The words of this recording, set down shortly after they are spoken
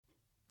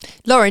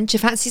Lauren, do you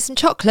fancy some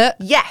chocolate?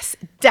 Yes,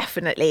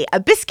 definitely. A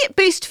biscuit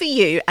boost for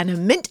you and a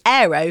mint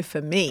aero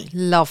for me.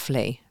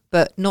 Lovely.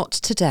 But not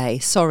today.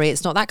 Sorry,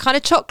 it's not that kind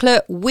of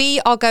chocolate. We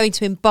are going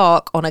to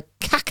embark on a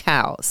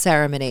cacao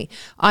ceremony.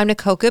 I'm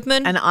Nicole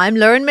Goodman. And I'm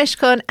Lauren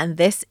Mishkon, and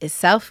this is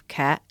Self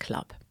Care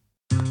Club.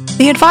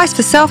 The advice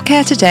for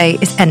self-care today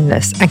is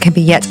endless and can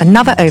be yet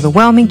another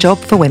overwhelming job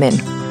for women.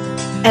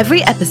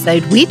 Every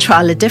episode, we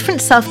trial a different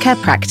self-care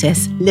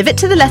practice, live it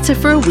to the letter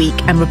for a week,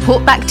 and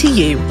report back to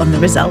you on the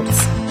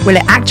results. Will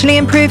it actually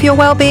improve your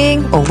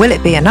well-being, or will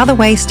it be another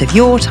waste of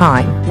your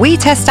time? We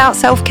test out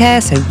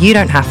self-care so you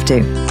don't have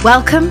to.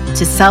 Welcome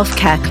to Self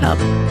Care Club.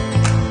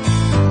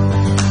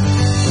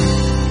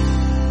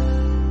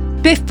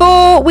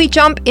 Before we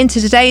jump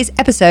into today's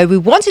episode, we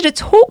wanted to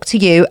talk to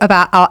you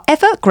about our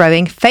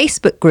ever-growing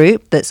Facebook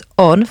group that's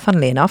on,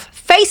 funnily enough,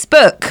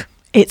 Facebook.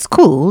 It's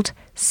called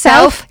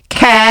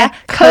Self-Care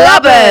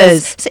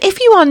Clubbers. So if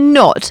you are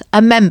not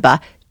a member,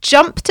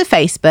 jump to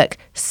Facebook,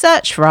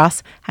 search for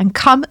us, and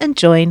come and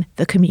join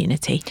the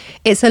community.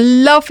 It's a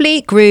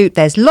lovely group.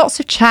 There's lots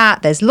of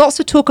chat. There's lots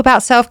of talk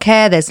about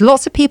self-care. There's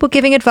lots of people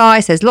giving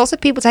advice. There's lots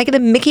of people taking the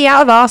mickey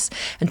out of us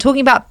and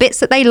talking about bits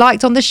that they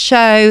liked on the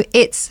show.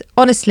 It's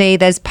honestly,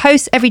 there's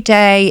posts every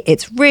day.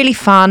 It's really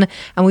fun,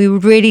 and we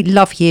would really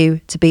love you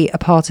to be a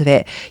part of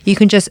it. You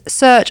can just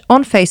search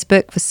on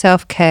Facebook for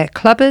Self-Care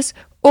Clubbers,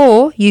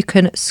 or you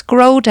can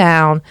scroll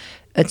down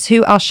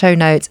to our show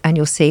notes and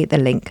you'll see the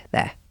link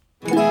there.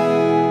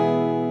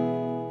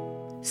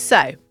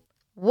 So,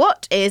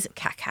 what is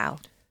cacao?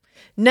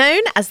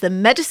 Known as the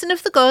medicine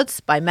of the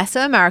gods by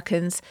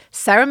Mesoamericans,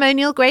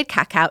 ceremonial grade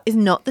cacao is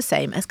not the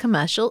same as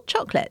commercial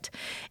chocolate.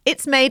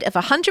 It's made of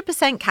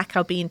 100%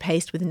 cacao bean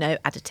paste with no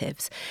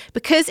additives.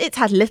 Because it's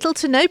had little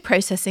to no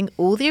processing,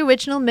 all the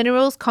original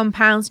minerals,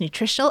 compounds,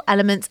 nutritional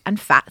elements and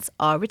fats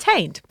are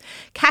retained.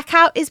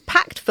 Cacao is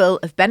packed full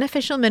of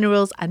beneficial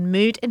minerals and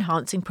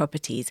mood-enhancing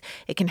properties.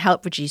 It can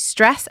help reduce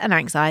stress and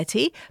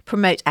anxiety,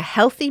 promote a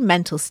healthy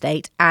mental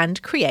state,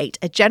 and create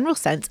a general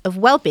sense of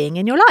well-being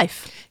in your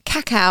life.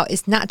 Cacao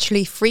is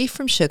naturally free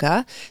from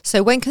sugar,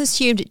 so when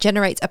consumed, it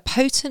generates a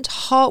potent,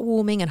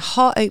 heartwarming and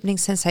heart-opening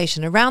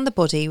sensation around the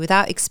body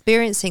without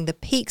experiencing the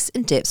peaks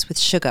and dips with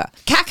sugar.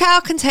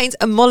 Cacao contains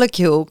a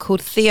molecule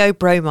called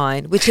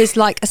theobromine, which is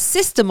like a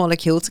sister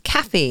molecule to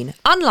caffeine.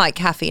 Unlike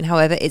caffeine,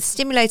 however, its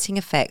stimulating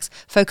effects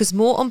focus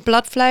more on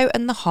blood flow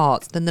and the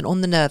heart than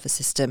on the nervous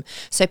system,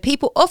 so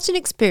people often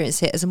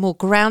experience it as a more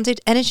grounded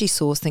energy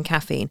source than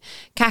caffeine.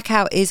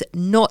 Cacao is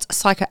not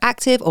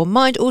psychoactive or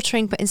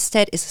mind-altering, but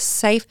instead is a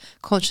safe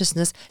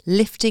consciousness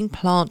lifting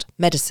plant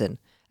medicine.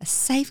 A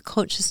safe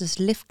consciousness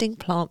lifting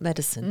plant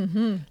medicine.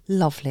 Mm-hmm.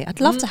 Lovely. I'd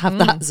love to have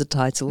that as a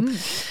title.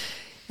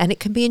 And it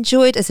can be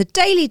enjoyed as a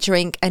daily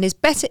drink and is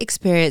better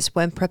experienced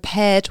when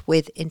prepared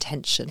with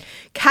intention.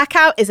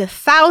 Cacao is a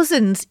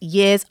thousands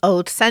years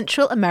old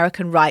Central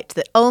American rite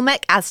that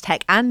Olmec,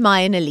 Aztec and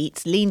Mayan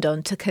elites leaned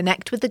on to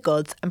connect with the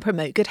gods and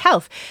promote good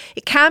health.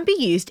 It can be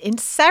used in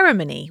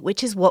ceremony,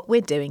 which is what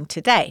we're doing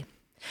today.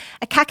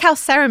 A cacao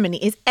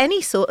ceremony is any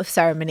sort of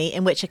ceremony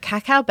in which a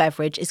cacao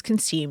beverage is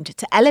consumed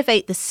to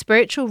elevate the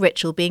spiritual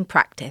ritual being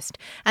practiced,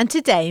 and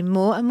today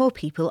more and more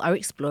people are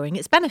exploring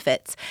its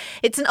benefits.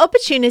 It's an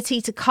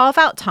opportunity to carve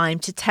out time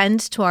to tend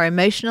to our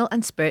emotional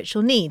and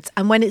spiritual needs,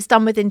 and when it's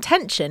done with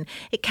intention,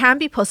 it can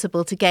be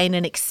possible to gain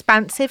an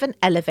expansive and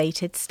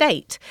elevated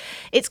state.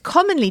 It's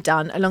commonly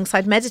done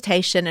alongside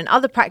meditation and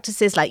other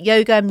practices like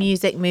yoga,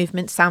 music,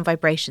 movement, sound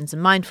vibrations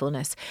and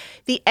mindfulness.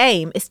 The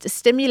aim is to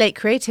stimulate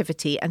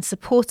creativity and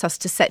support us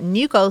to set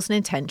new goals and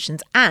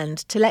intentions and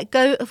to let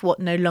go of what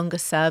no longer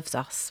serves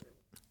us.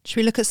 Should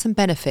we look at some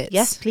benefits?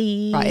 Yes,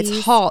 please. Right,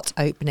 it's heart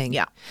opening.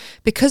 Yeah.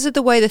 Because of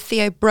the way the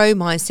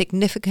theobromine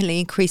significantly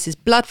increases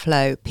blood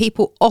flow,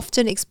 people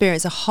often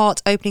experience a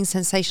heart opening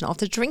sensation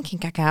after drinking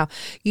cacao.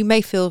 You may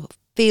feel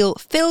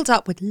filled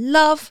up with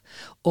love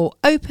or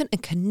open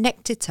and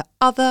connected to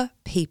other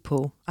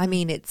people. I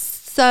mean, it's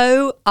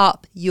so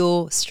up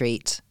your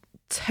street.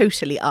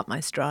 Totally up my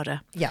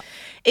strata. Yeah.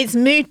 It's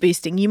mood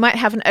boosting. You might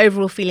have an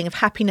overall feeling of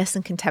happiness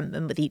and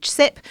contentment with each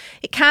sip.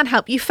 It can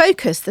help you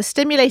focus. The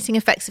stimulating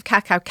effects of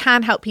cacao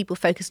can help people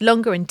focus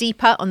longer and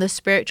deeper on the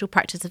spiritual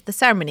practice of the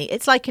ceremony.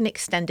 It's like an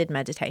extended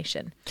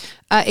meditation.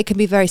 It can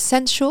be very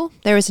sensual.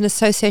 There is an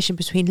association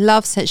between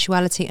love,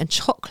 sensuality and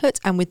chocolate,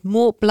 and with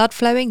more blood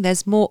flowing,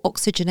 there's more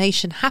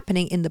oxygenation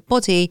happening in the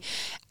body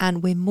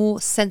and we're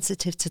more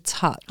sensitive to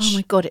touch. Oh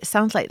my God, it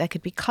sounds like there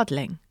could be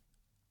cuddling.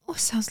 Oh,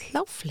 sounds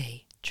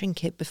lovely.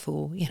 Drink it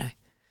before,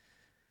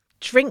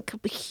 Drink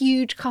a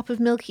huge cup of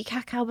milky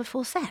cacao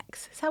before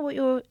sex. Is that what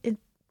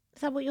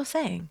you're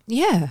saying?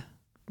 Yeah.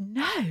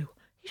 No.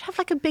 You'd have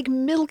like a big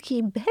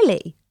milky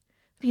belly.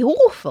 It'd be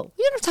awful.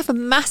 You don't have to have a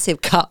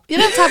massive cup. You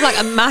don't have to have like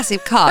a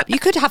massive cup. You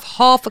could have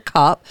half a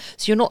cup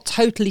so you're not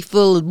totally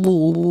full,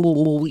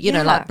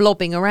 like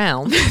blobbing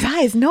around.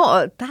 That's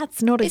not a good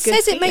feeling. It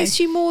says it makes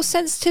you more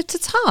sensitive to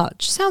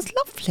touch. Sounds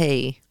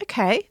lovely.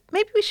 Okay.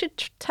 Maybe we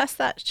should test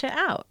that shit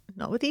out.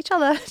 Not with each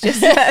other.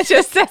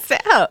 Just test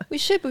it out. We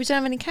should, but we don't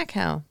have any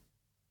cacao.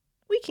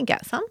 We can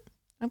get some.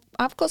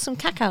 I've got some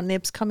cacao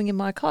nibs coming in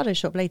my Ocado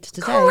shop later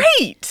today.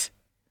 Great.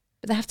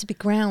 But they have to be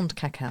ground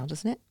cacao,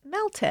 doesn't it?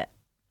 Melt it.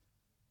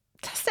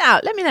 Test it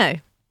out. Let me know.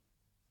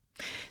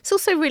 It's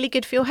also really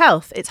good for your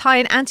health. It's high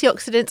in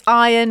antioxidants,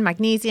 iron,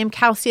 magnesium,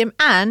 calcium,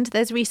 and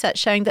there's research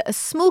showing that a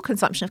small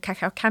consumption of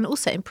cacao can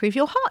also improve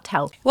your heart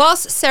health.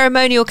 Whilst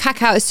ceremonial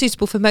cacao is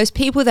suitable for most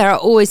people, there are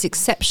always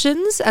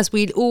exceptions, as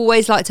we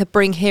always like to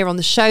bring here on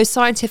the show.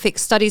 Scientific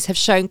studies have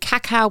shown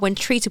cacao, when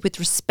treated with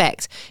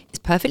respect, is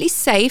perfectly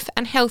safe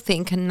and healthy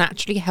and can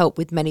naturally help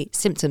with many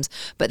symptoms.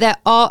 But there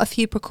are a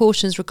few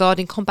precautions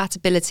regarding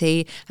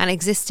compatibility and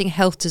existing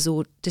health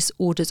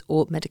disorders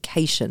or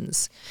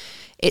medications.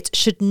 It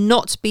should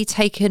not be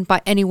taken by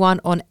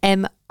anyone on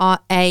MAIO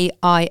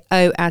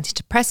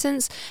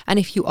antidepressants, and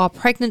if you are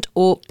pregnant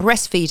or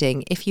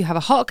breastfeeding, if you have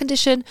a heart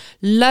condition,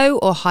 low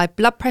or high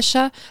blood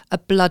pressure, a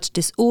blood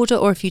disorder,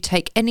 or if you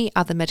take any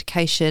other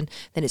medication,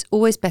 then it's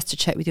always best to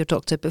check with your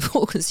doctor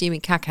before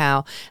consuming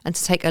cacao and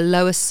to take a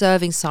lower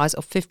serving size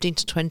of 15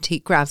 to 20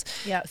 grams.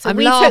 Yeah, so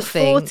we took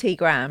 40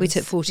 grams. We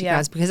took 40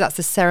 grams because that's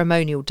the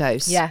ceremonial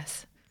dose.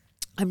 Yes.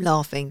 I'm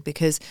laughing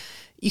because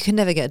you can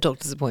never get a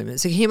doctor's appointment.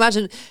 So can you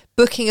imagine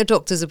booking a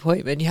doctor's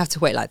appointment? You have to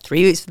wait like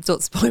 3 weeks for the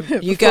doctor's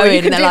appointment. You go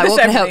in and they're like,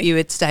 what can I help you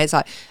with today? It's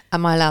like,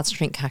 am I allowed to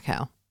drink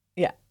cacao?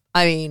 Yeah.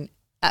 I mean,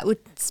 that would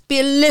be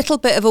a little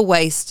bit of a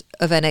waste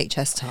of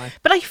NHS time.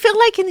 But I feel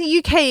like in the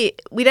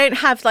UK, we don't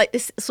have like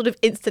this sort of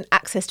instant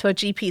access to our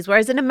GPs.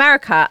 Whereas in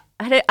America,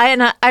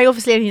 I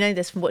obviously only know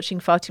this from watching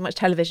far too much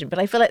television, but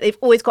I feel like they've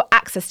always got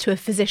access to a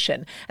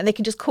physician and they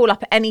can just call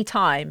up at any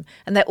time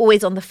and they're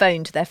always on the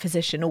phone to their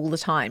physician all the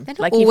time. They're not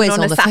like always even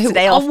on a the Saturday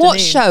phone. afternoon. On what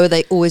show are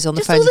they always on the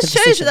Just phone all to the the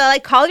shows physician? that they're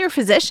like, call your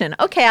physician.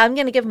 Okay, I'm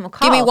going to give him a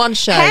call. Give me one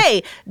show.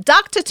 Hey,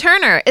 Dr.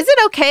 Turner, is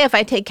it okay if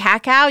I take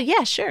cacao?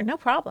 Yeah, sure, no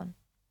problem.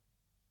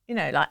 You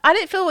know, like I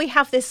don't feel we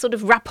have this sort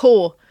of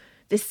rapport,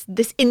 this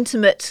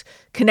intimate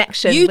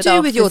connection. You with do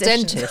our with your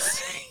physicians.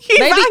 dentist.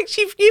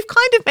 You've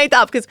kind of made that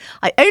up because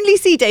I only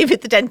see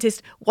David the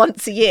dentist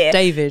once a year.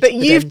 David but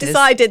you've dentist.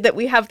 decided that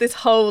we have this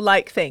whole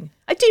like thing.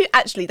 I do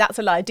actually. That's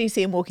a lie. I do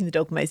see him walking the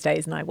dog most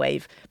days, and I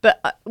wave. But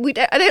I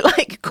don't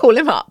like call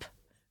him up.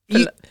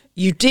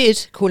 You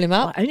did call him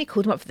Well, up. I only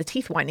called him up for the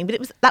teeth whitening,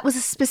 but that was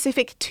a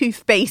specific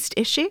tooth-based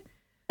issue.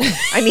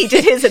 I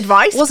needed his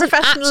advice. Wasn't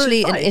professional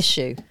actually advice. an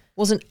issue.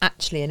 Wasn't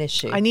actually an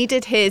issue. I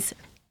needed his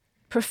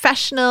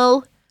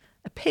professional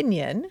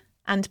opinion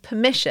and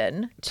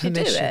permission to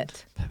do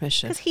it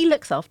Permission. because he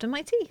looks after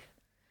my teeth.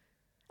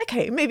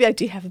 Okay, maybe I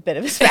do have a bit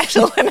of a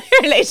special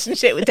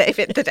relationship with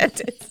David the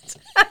dentist.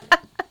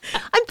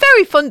 I'm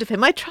very fond of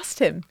him. I trust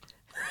him.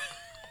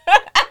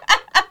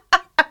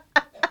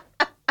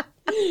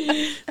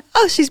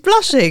 Oh, she's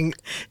blushing.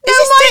 No,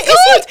 my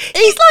God,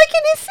 he's like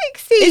in his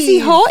 60s. Is he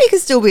hot? He can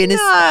still be in his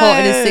hot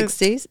in his No.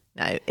 60s.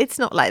 No, it's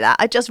not like that.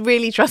 I just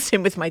really trust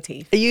him with my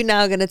teeth. Are you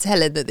now going to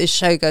tell him that this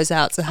show goes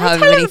out to I however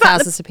tell him many about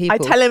thousands of people? I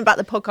tell him about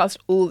the podcast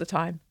all the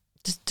time.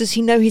 Does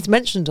he know he's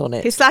mentioned on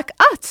it? He's like,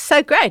 oh, it's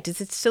so great.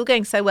 Is it still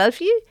going so well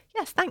for you?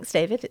 Yes, thanks,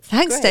 David. It's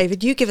Thanks, great.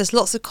 David. You give us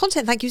lots of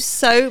content. Thank you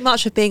so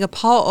much for being a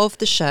part of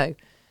the show.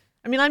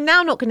 I mean, I'm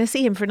now not going to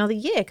see him for another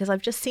year because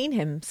I've just seen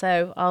him.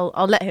 So I'll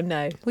let him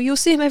know. Well, you'll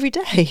see him every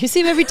day. You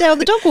see him every day on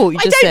the dog walk, you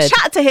I just don't said.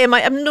 chat to him.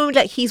 I'm normally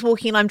like he's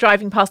walking and I'm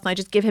driving past and I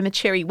just give him a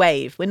cheery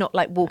wave. We're not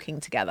like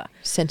walking together.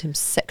 Send him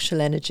sexual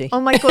energy.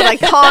 Oh my God,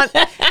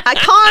 I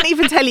can't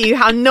even tell you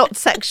how not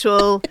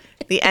sexual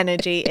the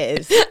energy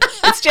is.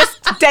 It's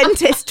just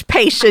dentist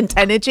patient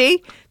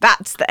energy.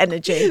 That's the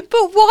energy.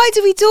 But why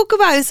do we talk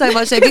about it so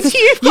much? Though? Because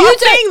you've got a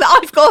thing that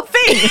I've got a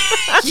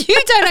thing.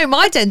 You don't know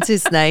my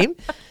dentist's name.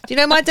 Do you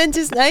know my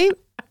dentist's name?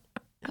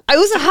 I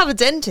also have a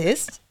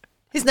dentist.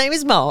 His name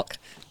is Mark.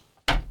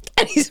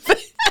 And he's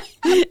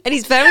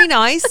very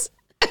nice.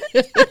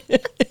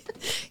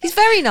 He's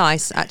very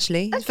nice,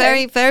 actually. He's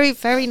very, very,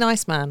 very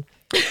nice man.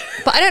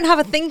 But I don't have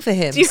a thing for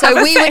him. Do you have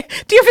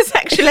a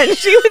sexual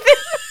energy with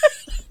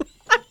him?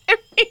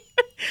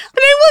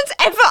 No one's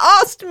ever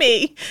asked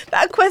me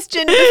that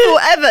question before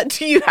ever.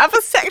 Do you have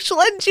a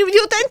sexual energy with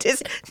your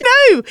dentist?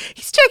 No,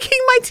 he's checking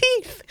my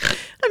teeth.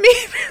 I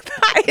mean,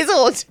 that is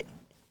odd.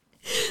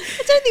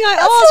 I don't think I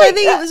That's asked. like I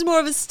think that. it was more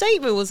of a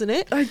statement, wasn't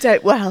it? I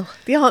don't. Well,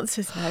 the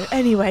answer's no.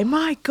 Anyway,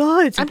 my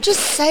God. I'm just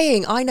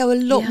saying, I know a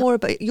lot more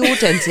about your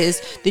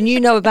dentist than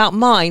you know about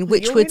mine,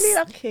 which You're would, really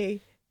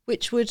lucky.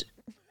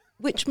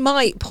 which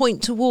might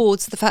point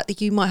towards the fact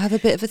that you might have a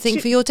bit of a thing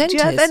for your Do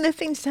dentist. you have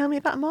anything to tell me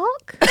about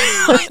Mark?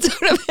 I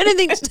don't have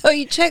anything to tell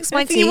you. Checks my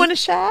Anything teeth. you want to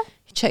share?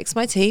 He checks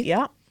my teeth.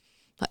 Yeah.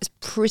 That is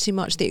pretty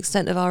much the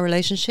extent of our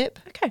relationship.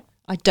 Okay.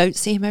 I don't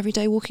see him every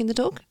day walking the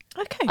dog.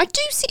 Okay. I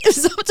do see him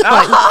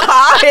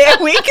sometimes. Here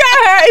we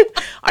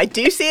go. I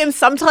do see him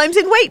sometimes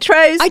in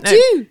Waitrose. I No.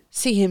 do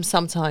see him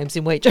sometimes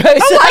in Waitrose.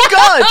 Oh my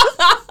God.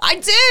 I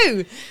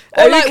do.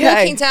 Or like Okay.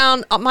 walking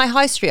down up my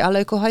high street, our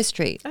local high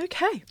street.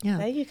 Okay. Yeah.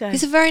 There you go.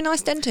 He's a very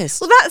nice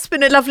dentist. Well, that's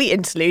been a lovely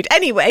interlude.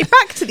 Anyway,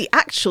 back to the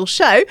actual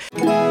show.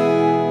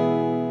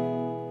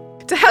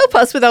 To help help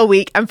us with our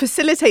week and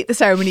facilitate the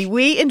ceremony,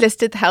 we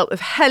enlisted the help of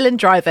Helen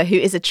Driver, who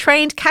is a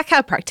trained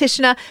cacao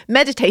practitioner,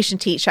 meditation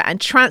teacher, and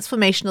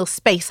transformational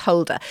space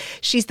holder.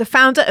 She's the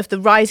founder of The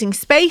Rising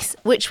Space,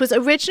 which was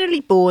originally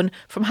born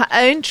from her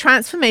own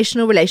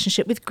transformational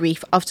relationship with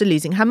grief after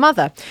losing her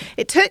mother.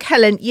 It took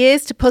Helen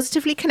years to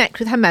positively connect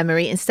with her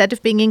memory instead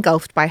of being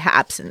engulfed by her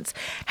absence.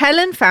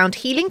 Helen found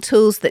healing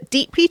tools that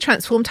deeply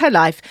transformed her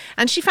life,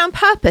 and she found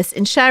purpose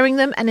in sharing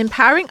them and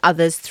empowering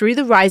others through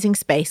The Rising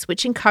Space,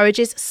 which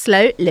encourages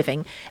slow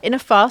living in a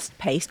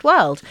fast-paced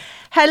world.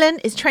 Helen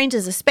is trained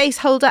as a space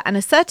holder and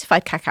a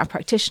certified cacao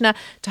practitioner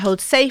to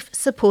hold safe,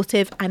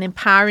 supportive and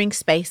empowering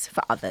space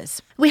for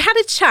others. We had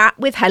a chat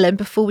with Helen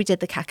before we did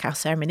the cacao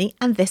ceremony,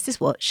 and this is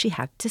what she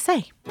had to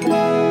say.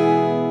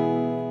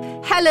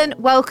 Helen,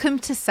 welcome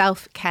to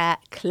Self Care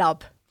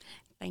Club.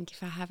 Thank you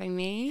for having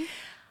me.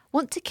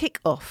 Want to kick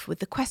off with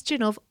the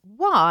question of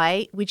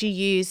why would you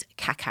use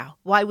cacao?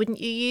 Why wouldn't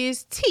you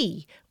use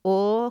tea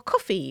or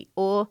coffee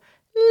or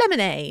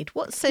lemonade?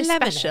 What's so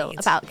special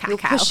about cacao? You're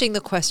pushing the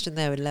question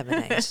there with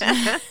lemonade.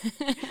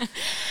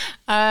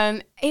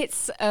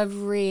 It's a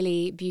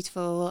really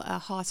beautiful,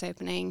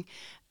 heart-opening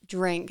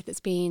drink that's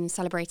been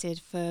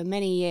celebrated for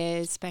many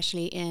years,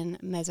 especially in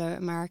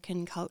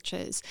Mesoamerican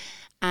cultures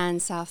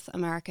and South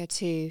America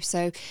too.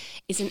 So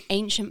it's an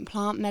ancient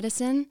plant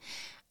medicine.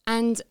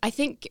 And I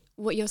think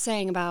what you're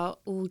saying about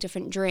all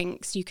different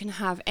drinks, you can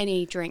have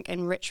any drink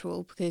in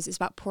ritual because it's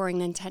about pouring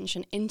an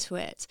intention into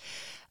it.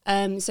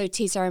 So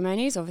tea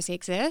ceremonies obviously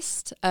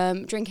exist.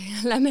 Drinking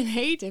a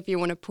lemonade, if you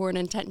want to pour an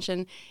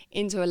intention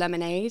into a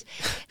lemonade,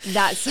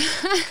 that's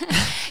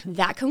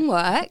that can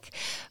work.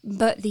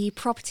 But the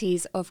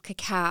properties of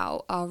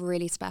cacao are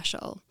really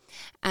special.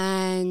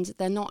 And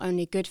they're not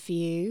only good for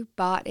you,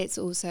 but it's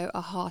also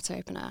a heart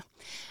opener.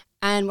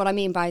 And what I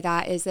mean by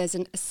that is there's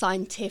a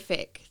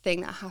scientific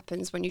thing that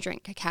happens when you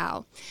drink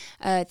cacao.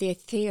 The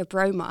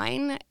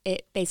theobromine,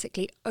 it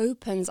basically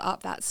opens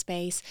up that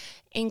space,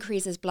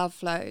 increases blood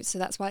flow. So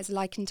that's why it's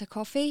likened to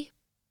coffee,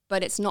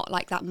 but it's not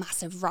like that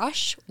massive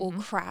rush or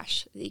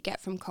crash that you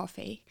get from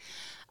coffee.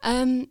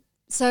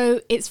 So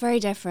it's very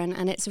different,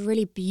 and it's a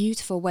really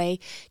beautiful way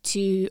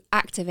to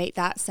activate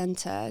that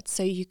center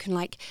so you can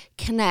like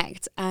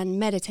connect and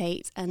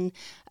meditate and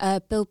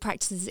build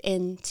practices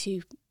in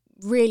to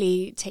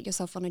really take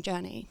yourself on a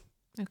journey.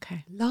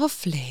 Okay.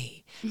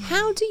 Lovely.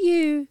 How do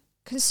you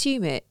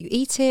consume it? You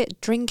eat it,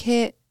 drink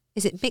it?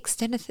 Is it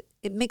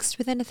mixed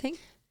with anything?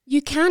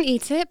 You can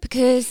eat it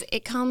because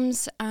it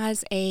comes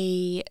as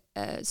a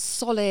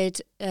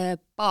solid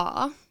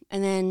bar,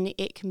 and then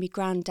it can be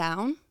ground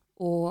down,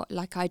 or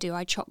like I do,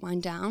 I chop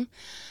mine down.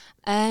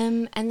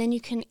 And then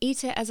you can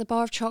eat it as a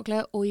bar of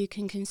chocolate, or you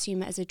can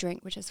consume it as a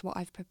drink, which is what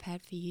I've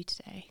prepared for you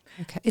today.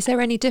 Okay. Is there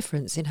any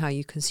difference in how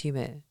you consume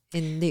it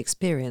in the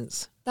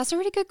experience? That's a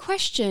really good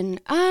question.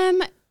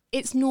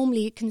 It's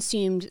normally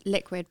consumed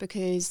liquid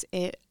because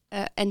it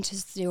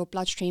enters your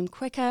bloodstream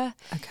quicker.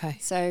 Okay.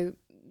 So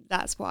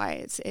that's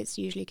why it's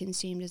usually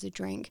consumed as a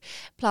drink.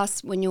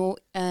 Plus, when you're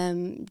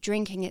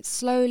drinking it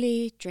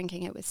slowly,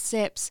 drinking it with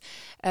sips,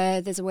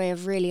 there's a way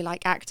of really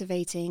like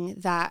activating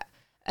that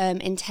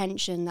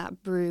intention,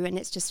 that brew, and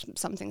it's just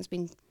something that's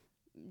been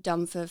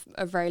done for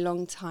a very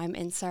long time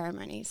in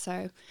ceremony.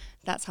 So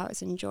that's how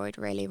it's enjoyed,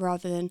 really,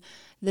 rather than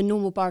the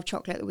normal bar of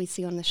chocolate that we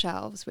see on the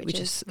shelves, which we is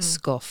just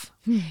scoff.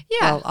 Yeah.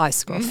 Well, I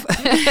scoff.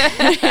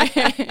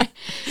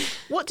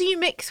 What do you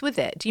mix with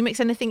it? Do you mix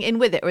anything in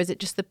with it, or is it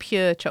just the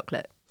pure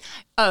chocolate?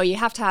 Oh, you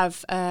have to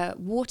have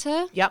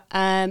water. Yep.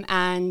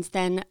 And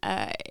then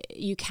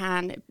you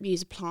can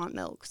use plant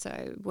milk,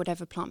 so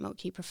whatever plant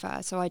milk you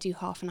prefer. So I do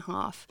half and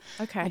half.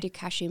 Okay. I do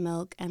cashew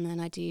milk, and then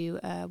I do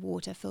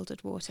water,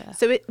 filtered water.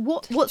 So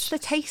what's the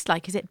taste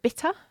like? Is it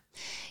bitter?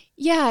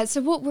 Yeah,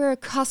 so what we're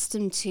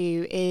accustomed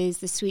to is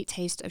the sweet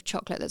taste of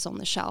chocolate that's on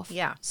the shelf.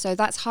 Yeah. So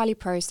that's highly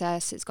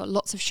processed. It's got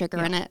lots of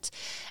sugar in it.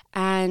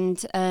 And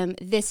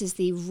this is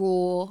the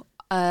raw,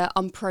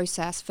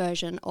 unprocessed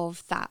version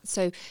of that.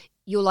 So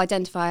you'll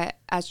identify it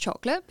as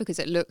chocolate because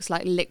it looks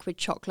like liquid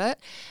chocolate,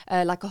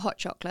 like a hot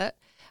chocolate.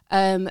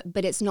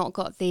 But it's not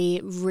got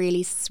the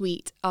really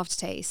sweet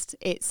aftertaste.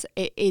 It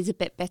is a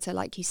bit bitter,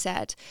 like you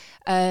said.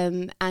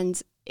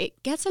 And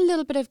it gets a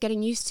little bit of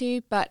getting used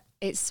to, but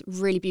it's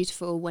really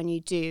beautiful when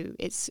you do.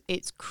 It's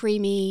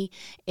creamy.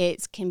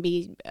 It can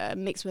be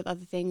mixed with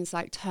other things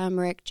like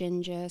turmeric,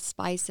 ginger,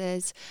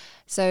 spices.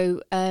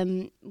 So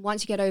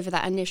once you get over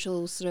that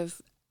initial sort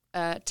of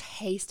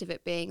taste of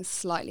it being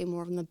slightly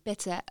more on the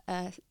bitter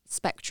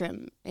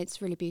spectrum,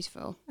 it's really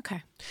beautiful.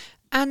 Okay.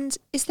 And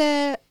is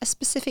there a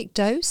specific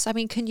dose? I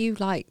mean, can you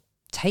like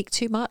take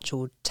too much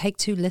or take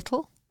too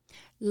little?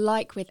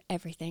 Like with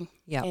everything,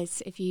 Yeah.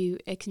 is if you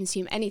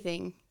consume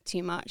anything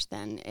too much,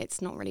 then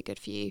it's not really good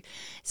for you.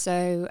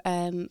 So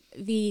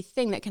the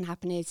thing that can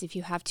happen is if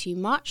you have too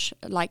much,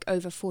 like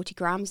over 40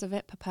 grams of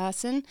it per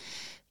person,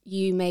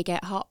 you may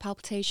get heart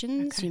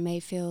palpitations. Okay. You may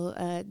feel,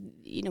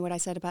 what I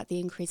said about the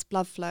increased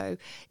blood flow.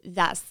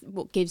 That's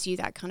what gives you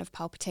that kind of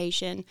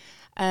palpitation.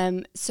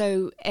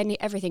 So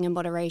everything in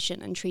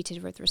moderation and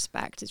treated with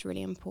respect is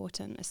really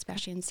important,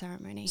 especially in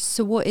ceremony.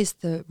 So what is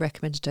the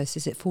recommended dose?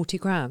 Is it 40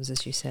 grams,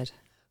 as you said?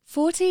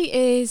 40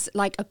 is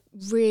like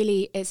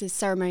it's a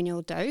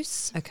ceremonial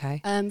dose.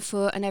 Okay.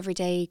 For an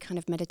everyday kind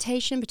of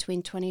meditation,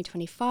 between 20 and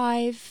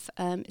 25.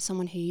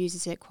 Someone who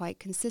uses it quite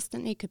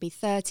consistently could be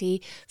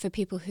 30. For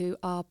people who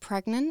are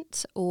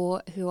pregnant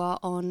or who are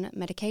on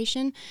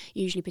medication,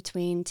 usually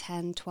between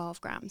 10,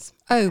 12 grams.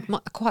 Oh,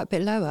 quite a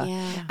bit lower.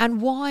 Yeah.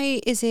 And why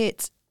is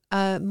it?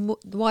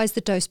 Why is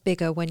the dose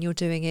bigger when you're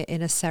doing it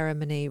in a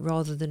ceremony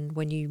rather than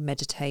when you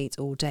meditate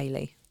or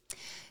daily?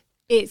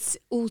 It's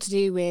all to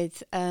do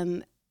with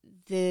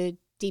the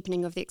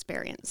deepening of the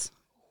experience.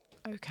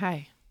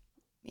 Okay.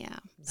 Yeah.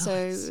 Nice.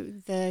 So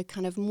the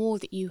kind of more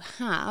that you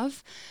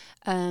have,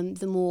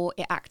 the more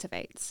it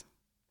activates.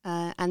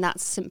 And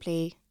that's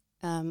simply,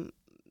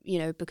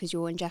 because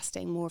you're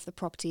ingesting more of the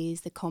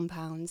properties, the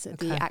compounds,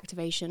 Okay. the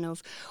activation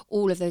of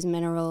all of those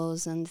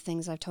minerals and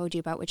things I've told you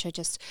about, which are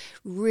just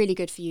really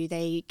good for you.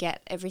 They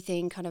get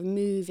everything kind of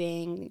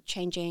moving,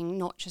 changing,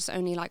 not just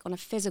only like on a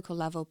physical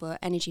level, but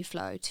energy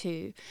flow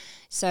too.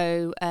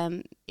 So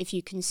if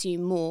you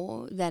consume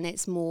more, then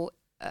it's more,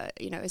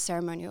 a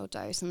ceremonial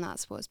dose, and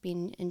that's what's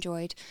been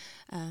enjoyed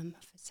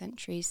for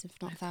centuries,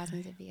 if not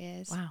thousands of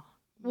years. Wow.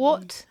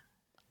 What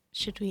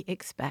should we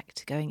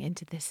expect going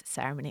into this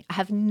ceremony? I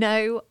have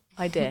no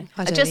idea.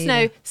 I I don't just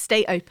know either.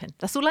 stay open.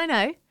 That's all I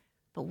know.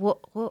 But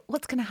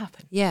what's going to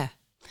happen? Yeah.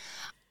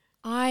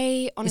 I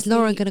Is honestly...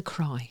 Lauren going to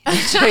cry?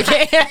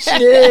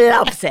 She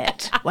loves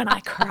it when I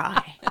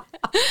cry.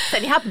 It's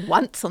only happened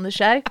once on the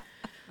show.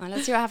 Well,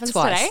 let's see what happens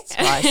Twice.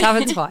 today.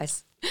 Happened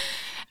twice.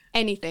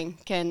 Anything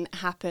can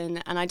happen,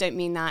 and I don't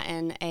mean that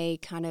in a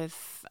kind of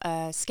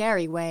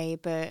scary way,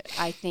 but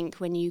I think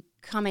when you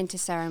come into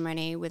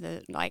ceremony with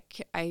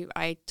like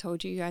I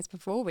told you guys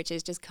before, which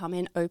is just come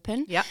in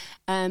open. Yep.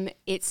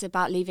 It's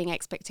about leaving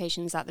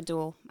expectations at the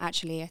door.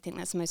 Actually, I think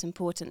that's the most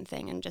important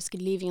thing, and just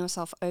leaving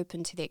yourself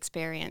open to the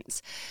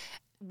experience.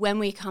 When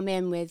we come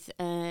in with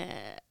an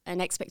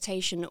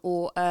expectation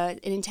or an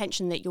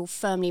intention that you're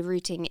firmly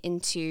rooting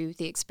into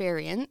the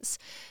experience,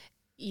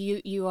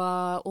 you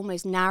are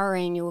almost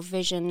narrowing your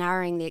vision,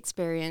 narrowing the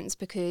experience,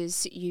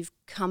 because you've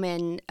come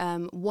in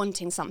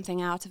wanting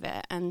something out of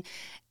it. And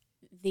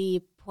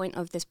the point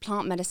of this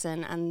plant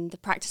medicine and the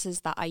practices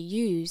that I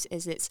use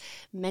is it's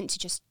meant to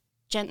just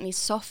gently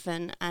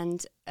soften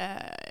and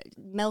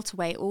melt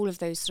away all of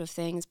those sort of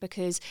things,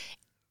 because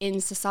in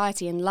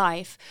society and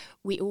life,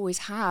 we always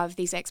have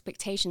these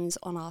expectations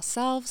on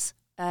ourselves,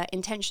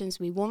 intentions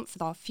we want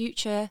for our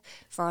future,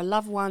 for our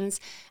loved ones,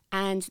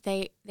 and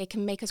they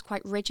can make us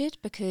quite rigid,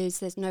 because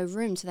there's no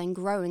room to then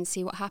grow and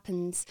see what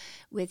happens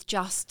with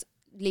just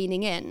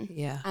leaning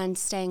in and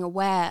staying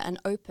aware and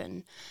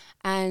open.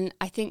 And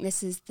I think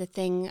this is the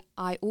thing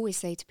I always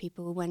say to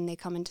people when they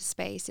come into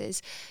space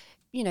is,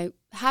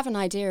 have an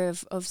idea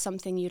of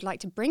something you'd like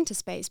to bring to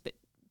space, but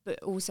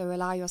also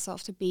allow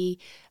yourself to be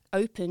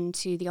open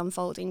to the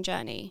unfolding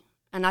journey.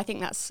 And I think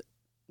that's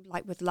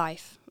like with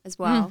life as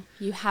well.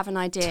 You have an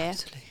idea,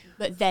 Totally.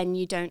 but then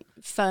you don't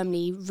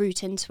firmly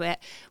root into it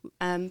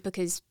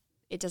because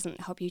it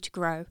doesn't help you to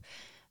grow.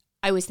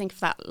 I always think of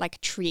that like a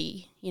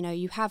tree.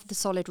 You have the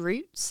solid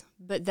roots,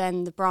 but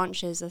then the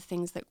branches are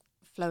things that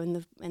flow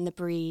in the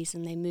breeze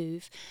and they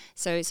move.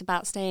 So it's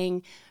about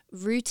staying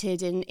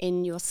rooted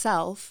in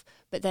yourself,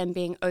 but then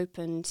being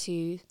open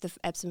to the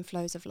ebbs and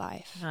flows of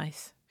life.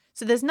 Nice.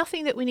 So there's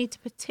nothing that we need to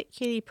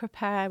particularly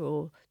prepare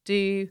or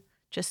do,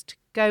 just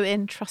go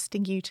in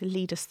trusting you to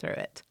lead us through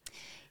it.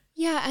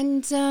 Yeah,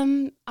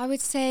 and I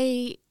would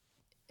say,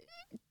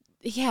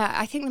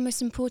 I think the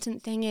most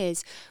important thing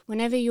is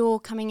whenever you're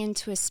coming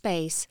into a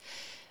space,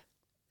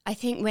 I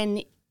think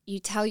when you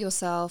tell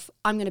yourself,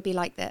 I'm going to be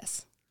like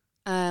this,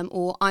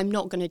 or I'm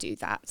not going to do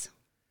that,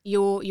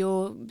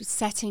 you're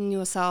setting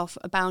yourself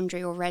a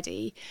boundary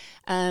already,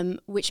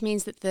 which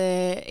means that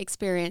the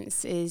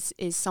experience is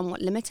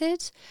somewhat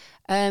limited.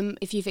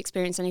 If you've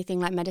experienced anything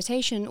like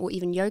meditation or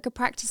even yoga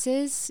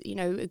practices,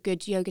 a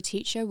good yoga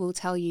teacher will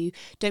tell you,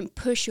 don't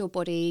push your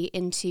body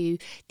into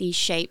these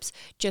shapes,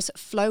 just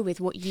flow with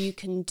what you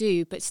can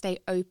do, but stay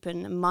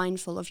open and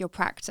mindful of your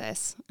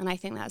practice. And I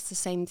think that's the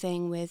same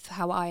thing with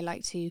how I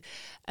like to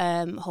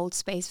hold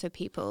space for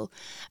people.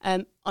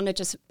 On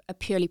a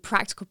purely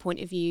practical point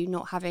of view,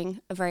 not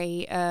having a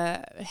very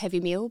heavy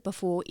meal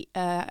before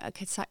a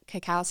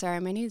cacao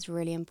ceremony is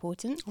really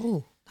important.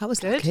 Oh, that was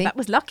Good. lucky. That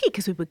was lucky,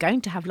 because we were going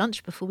to have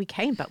lunch before we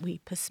came, but we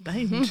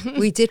postponed.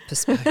 We did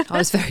postpone. I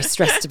was very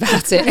stressed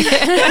about it.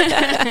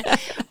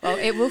 Well,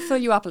 it will fill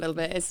you up a little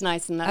bit. It's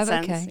nice in that Oh,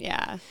 sense. okay.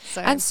 Yeah.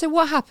 So. And so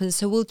what happens?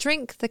 So we'll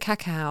drink the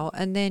cacao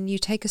and then you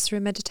take us through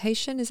a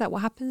meditation. Is that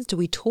what happens? Do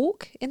we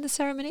talk in the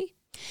ceremony?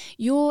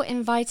 You're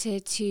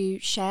invited to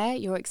share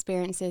your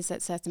experiences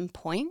at certain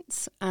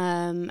points,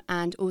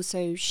 and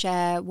also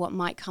share what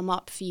might come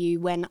up for you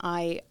when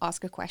I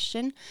ask a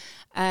question.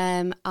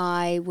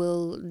 I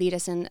will lead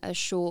us in a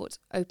short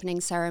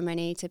opening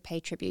ceremony to pay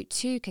tribute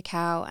to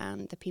cacao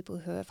and the people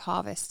who have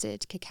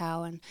harvested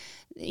cacao, and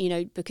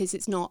because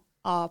it's not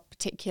our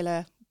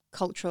particular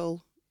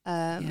cultural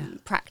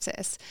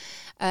practice.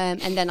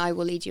 And then I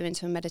will lead you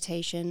into a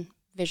meditation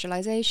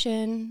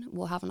visualization.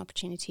 We'll have an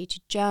opportunity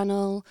to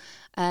journal,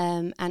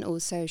 and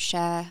also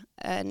share.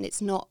 And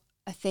it's not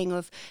a thing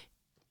of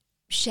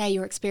share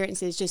your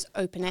experiences just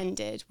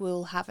open-ended.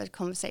 We'll have a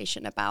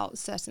conversation about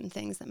certain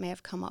things that may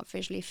have come up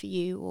visually for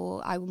you,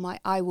 or I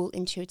will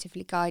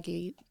intuitively guide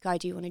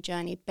you on a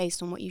journey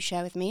based on what you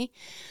share with me.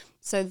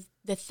 So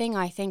the thing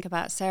I think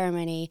about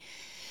ceremony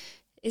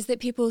is that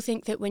people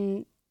think that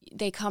when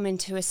they come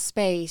into a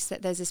space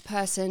that there's this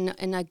person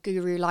in a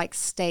guru-like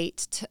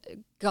state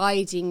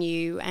guiding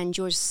you, and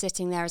you're just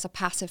sitting there as a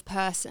passive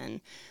person.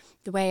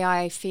 The way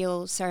I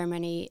feel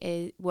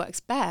ceremony works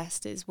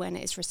best is when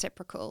it's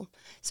reciprocal.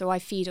 So I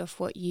feed off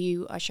what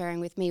you are sharing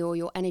with me, or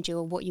your energy,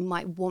 or what you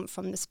might want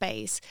from the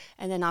space,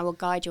 and then I will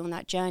guide you on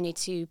that journey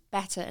to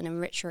better and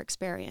enrich your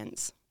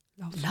experience.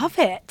 Love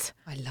it.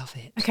 I love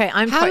it. Okay,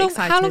 I'm quite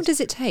excited. How long does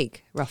it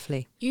take,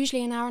 roughly?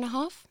 Usually an hour and a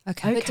half.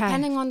 Okay. But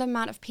depending on the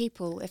amount of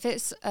people, if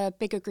it's a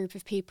bigger group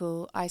of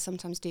people, I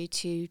sometimes do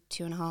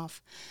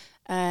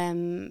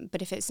 2.5.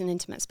 But if it's an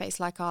intimate space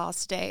like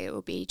ours today, it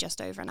will be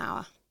just over an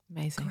hour.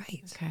 Amazing.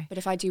 Great. Okay. But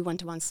if I do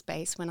one-to-one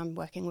space when I'm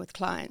working with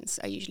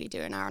clients, I usually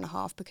do an hour and a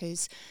half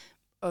because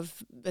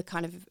of the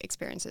kind of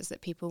experiences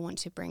that people want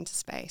to bring to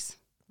space.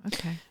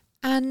 Okay.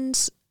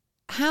 And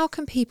how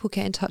can people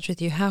get in touch with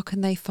you? How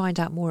can they find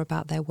out more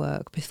about their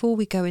work before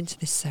we go into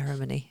this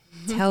ceremony?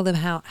 Tell them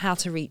how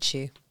to reach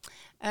you.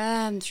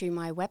 Through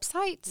my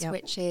website,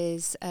 which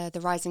is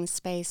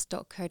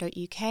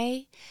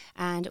therizingspace.co.uk,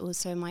 and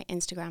also my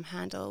Instagram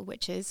handle,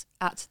 which is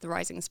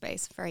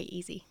 @therizingspace. Very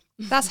easy.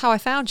 That's how I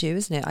found you,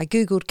 isn't it? I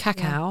Googled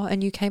cacao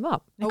and you came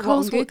up.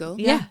 Nicole's on Google?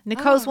 Yeah.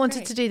 Nicole's wanted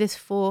great. to do this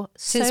for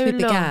Since so we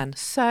long. began.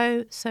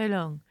 So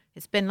long.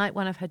 It's been like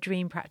one of her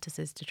dream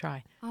practices to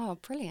try. Oh,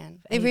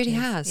 brilliant. It really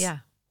Ages. has. Yeah.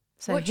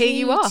 So What here drew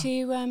you are.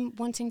 to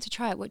wanting to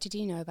try it? What did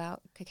you know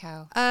about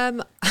cacao?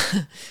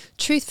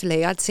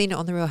 Truthfully, I'd seen it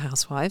on The Real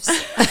Housewives.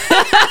 That's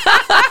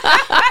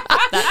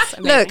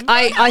amazing. Look,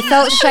 I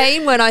felt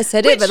shame when I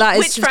said it, but that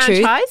is the which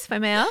truth. franchise, if I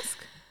may ask?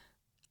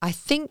 I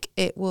think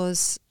it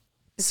was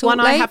It's Salt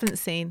one I Lake. haven't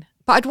seen.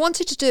 But I'd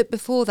wanted to do it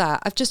before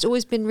that. I've just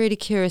always been really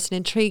curious and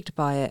intrigued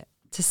by it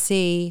to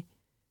see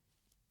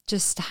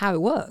just how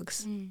it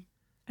works.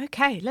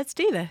 Okay, let's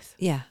do this.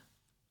 Yeah.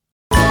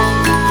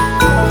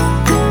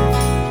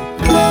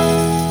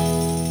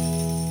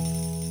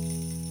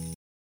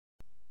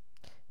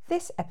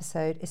 This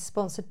episode is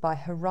sponsored by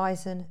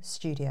Horizon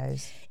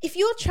Studios. If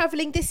you're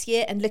travelling this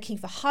year and looking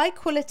for high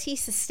quality,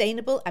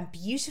 sustainable and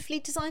beautifully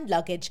designed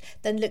luggage,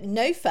 then look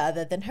no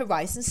further than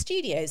Horizon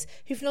Studios,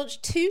 who've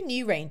launched 2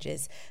 new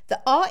ranges.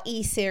 The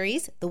RE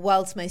series, the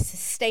world's most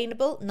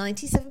sustainable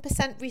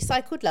 97%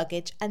 recycled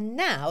luggage, and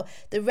now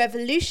the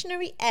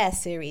revolutionary Air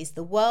series,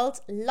 the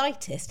world's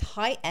lightest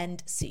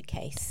high-end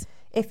suitcase.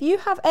 If you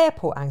have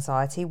airport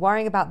anxiety,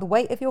 worrying about the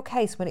weight of your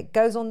case when it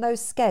goes on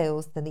those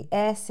scales, then the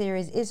Air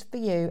series is for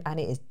you, and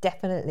it is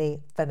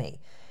definitely for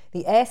me.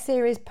 The Air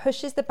series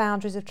pushes the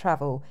boundaries of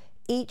travel.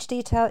 Each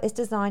detail is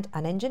designed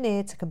and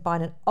engineered to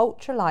combine an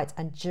ultralight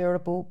and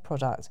durable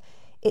product.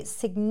 It's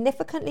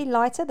significantly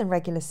lighter than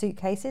regular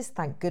suitcases.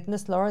 Thank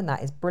goodness, Lauren,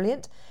 that is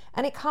brilliant.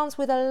 And it comes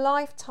with a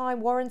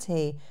lifetime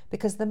warranty,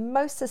 because the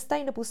most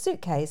sustainable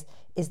suitcase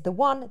is the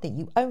one that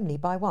you only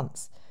buy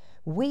once.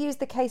 We used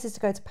the cases to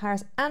go to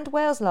Paris and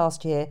Wales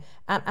last year,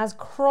 and as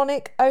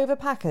chronic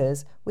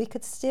overpackers, we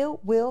could still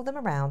wheel them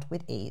around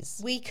with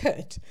ease. We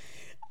could.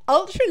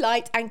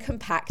 Ultralight and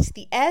compact,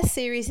 the Air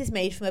series is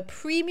made from a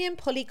premium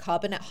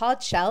polycarbonate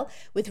hard shell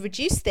with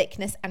reduced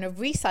thickness and a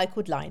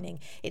recycled lining.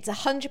 It's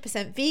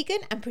 100% vegan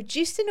and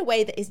produced in a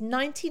way that is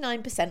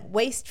 99%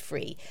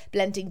 waste-free,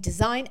 blending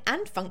design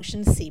and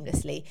function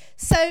seamlessly.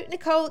 So,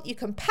 Nicole, you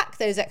can pack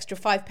those extra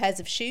 5 pairs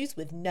of shoes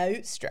with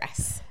no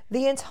stress.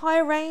 The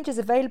entire range is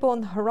available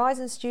on the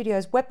Horizon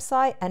Studios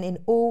website and in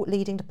all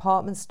leading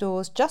department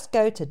stores. Just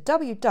go to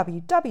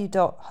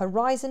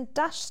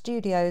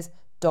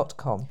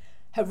www.horizon-studios.com.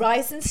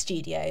 Horizon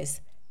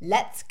Studios.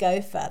 Let's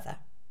go further.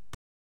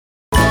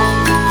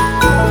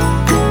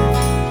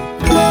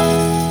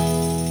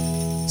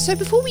 So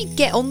before we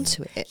get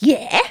onto it,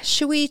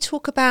 shall we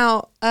talk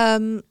about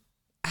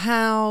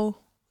how,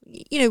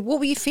 what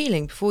were you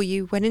feeling before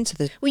you went into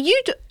the... Well,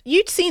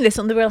 you'd seen this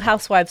on The Real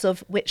Housewives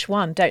of which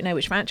one? Don't know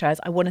which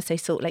franchise. I want to say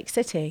Salt Lake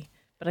City,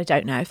 but I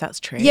don't know if that's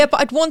true. Yeah,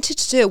 but I'd wanted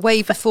to do it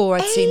way before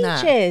I'd seen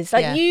that. Ages.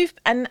 Like Yeah. you've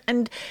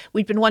and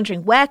we'd been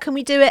wondering, where can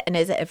we do it, and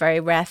is it a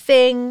very rare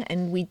thing?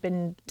 And we'd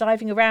been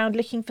diving around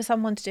looking for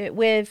someone to do it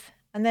with,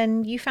 and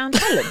then you found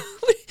Helen.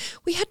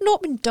 We had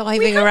not been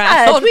diving had.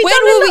 around. We'd When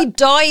done a were we lot-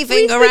 diving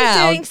We've around?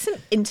 been doing some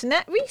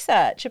internet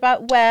research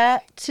about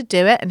where to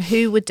do it and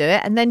who would do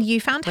it, and then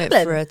you found Went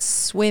Helen. for a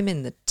swim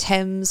in the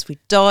Thames. We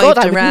dived God,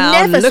 I would around.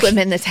 never looking- swim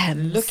in the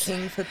Thames.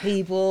 Looking for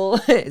people.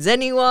 Has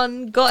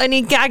anyone got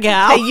any gag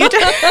out?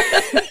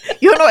 Hey,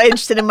 you're not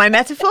interested in my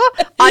metaphor.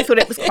 I thought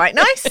it was quite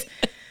nice.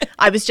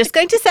 I was just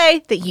going to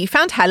say that you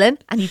found Helen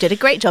and you did a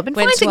great job in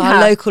Went to finding our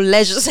her. local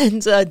leisure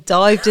centre,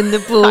 dived in the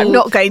pool. I'm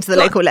not going to the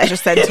local leisure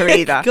centre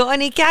either. Got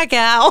any gag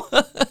out?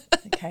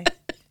 Okay.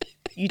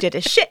 You did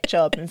a shit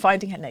job in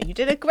finding her. No, you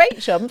did a great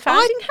job in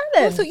finding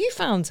Helen. I thought you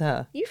found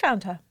her. You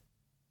found her,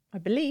 I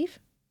believe.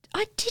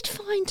 I did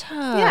find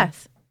her.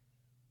 Yes,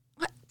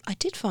 I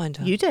did find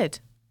her. you did.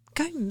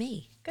 Go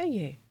me. Go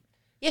you.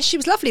 Yeah, she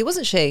was lovely,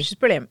 wasn't she? She's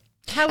brilliant.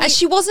 And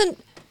she wasn't.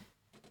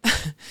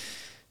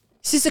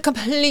 This is a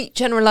complete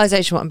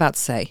generalisation, what I'm about to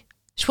say.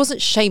 She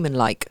wasn't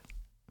shaman-like,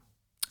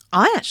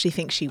 I actually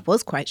think she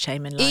was quite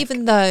shaman-like.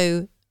 even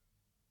though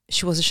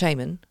she was a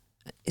shaman.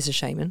 Is a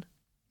shaman?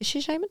 Is she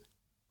a shaman?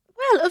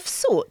 Well, of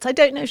sorts. I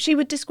don't know if she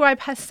would describe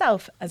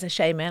herself as a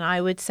shaman.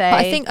 I would say. But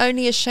I think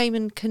only a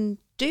shaman can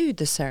do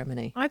the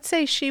ceremony. I'd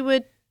say she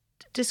would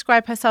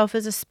describe herself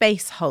as a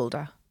space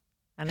holder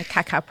and a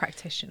cacao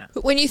practitioner.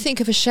 But when you think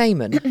of a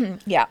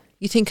shaman, Yeah.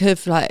 you think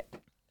of like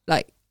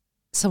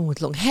someone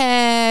with long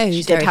hair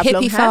who's did very have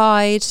long hair.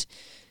 hippified.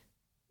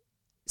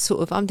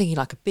 Sort of, I'm thinking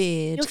like a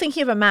beard. You're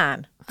thinking of a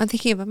man. I'm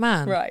thinking of a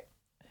man. Right.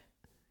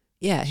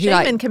 Yeah, who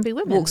Shaman like can be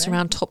women. walks though.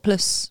 around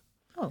topless.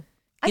 Oh.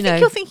 I you think know.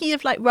 you're thinking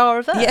of like Ra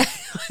Reverse. Yeah,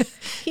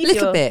 Keep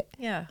little your- bit.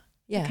 Yeah.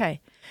 Yeah.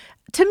 Okay.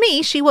 To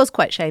me, she was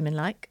quite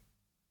shaman-like.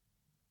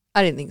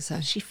 I didn't think so.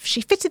 She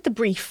fitted the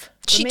brief.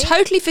 for She me.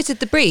 totally fitted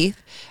the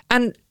brief.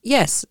 And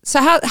yes,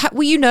 so how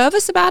were you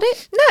nervous about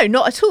it? No,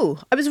 not at all.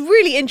 I was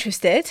really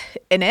interested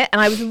in it,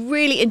 and I was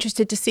really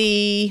interested to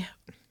see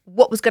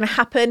what was going to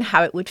happen,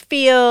 how it would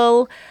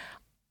feel,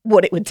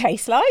 what it would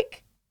taste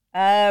like.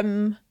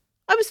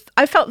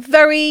 I felt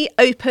very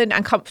open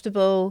and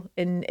comfortable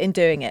in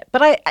doing it,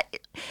 but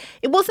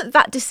it wasn't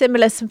that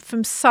dissimilar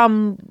from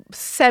some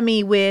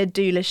semi-weird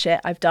doula shit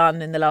I've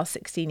done in the last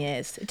 16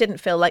 years. It didn't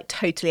feel like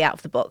totally out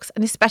of the box,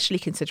 and especially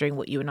considering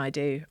what you and I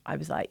do, I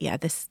was like, yeah,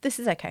 this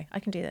is okay. I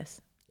can do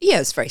this. Yeah, it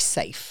was very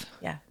safe.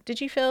 Yeah. Did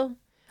you feel?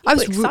 I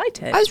was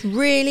excited. I was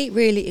really,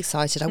 really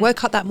excited. I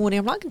woke up that morning.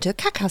 I'm like, I'm going to do a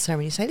cacao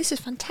ceremony. So this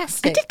is I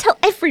fantastic. did tell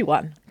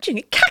everyone. Doing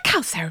a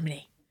cacao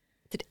ceremony.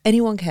 Did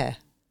anyone care?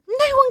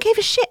 No one gave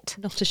a shit.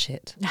 Not a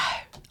shit. No.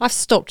 I've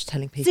stopped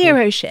telling people.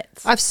 Zero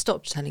shits. I've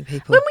stopped telling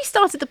people. When we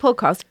started the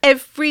podcast,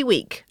 every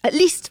week, at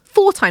least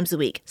 4 times a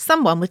week,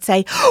 someone would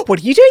say, oh, what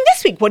are you doing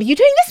this week? What are you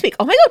doing this week?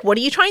 Oh my God, what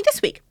are you trying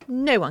this week?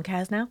 No one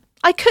cares now.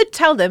 I could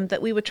tell them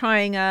that we were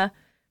trying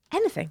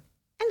anything.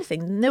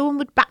 No one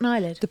would bat an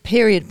eyelid. The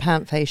period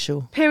pant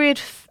facial. Period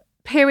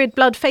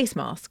blood face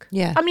mask.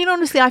 Yeah. I mean,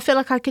 honestly, I feel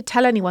like I could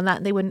tell anyone that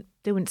and they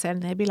wouldn't say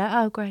anything. They'd be like,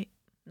 oh, great.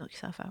 Knock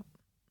yourself out.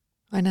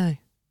 I know.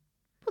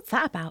 What's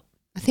that about?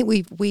 I think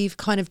we've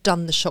kind of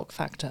done the shock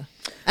factor.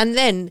 And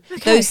then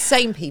Okay. those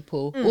same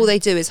people, all they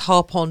do is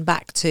harp on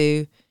back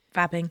to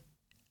Vabbing.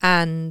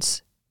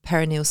 and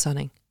perineal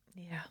sunning.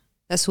 Yeah.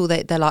 That's all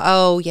they're like,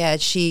 oh yeah,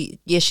 she's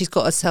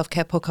got a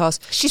self-care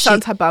podcast. She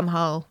suns her bum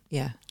hole.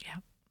 Yeah. Yeah.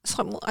 It's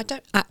like, well, I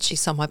don't actually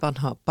sun my bum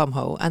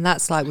hole. And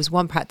that's like, was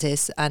one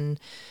practice and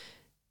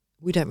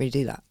we don't really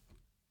do that.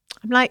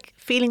 I'm like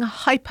feeling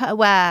hyper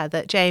aware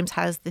that James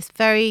has this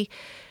very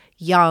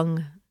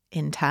young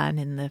intern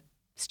in the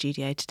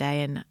studio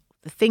today, and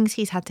the things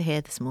he's had to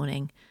hear this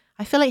morning,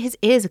 I feel like his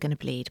ears are going to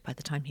bleed by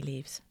the time he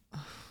leaves.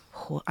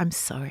 Oh, I'm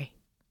sorry.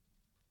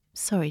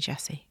 Sorry,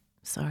 Jessie.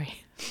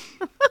 Sorry.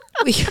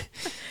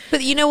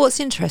 But you know what's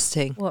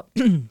interesting? What?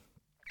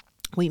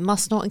 We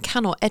must not and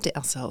cannot edit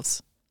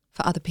ourselves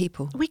for other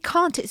people, We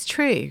can't, it's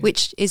true.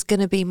 which is going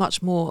to be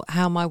much more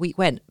how my week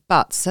went.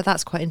 But so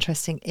that's quite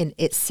interesting in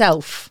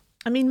itself.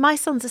 I mean, my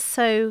sons are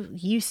so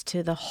used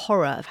to the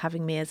horror of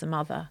having me as a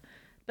mother,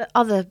 but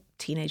other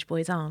teenage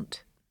boys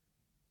aren't.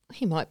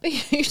 He might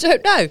be. You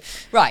don't know.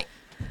 Right.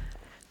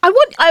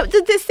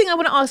 This thing I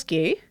want to ask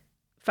you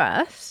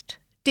first.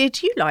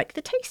 Did you like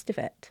the taste of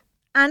it?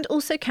 And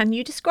also, can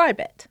you describe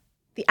it?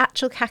 The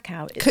actual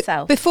cacao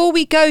itself. Before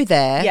we go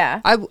there,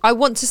 Yeah. I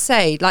want to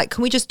say, like,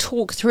 can we just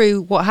talk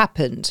through what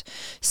happened?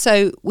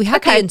 So we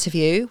had the Okay.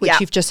 interview, which Yeah.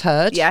 you've just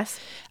heard. Yes.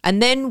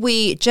 And then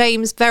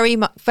James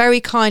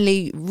very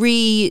kindly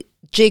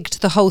rejigged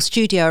the whole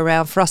studio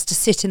around for us to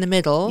sit in the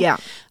middle. Yeah.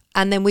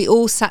 And then we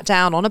all sat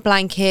down on a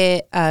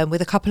blanket with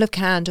a couple of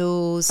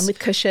candles And with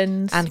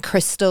cushions. and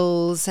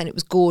crystals, and it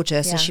was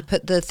gorgeous. Yeah. And she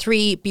put the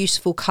 3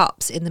 beautiful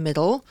cups in the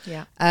middle.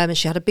 Yeah. And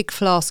she had a big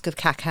flask of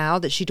cacao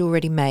that she'd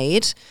already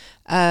made.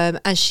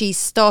 And she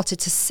started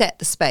to set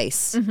the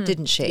space,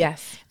 didn't she?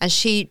 Yes. And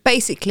she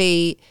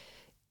basically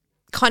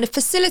kind of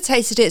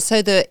facilitated it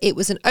so that it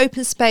was an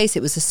open space,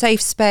 it was a safe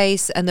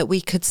space, and that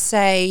we could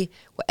say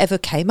whatever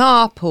came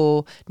up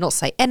or not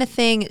say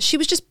anything. She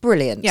was just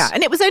brilliant. Yeah,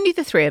 and it was only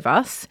the 3 of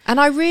us. And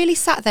I really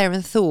sat there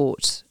and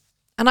thought,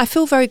 and I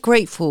feel very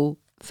grateful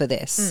for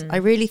this. I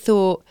really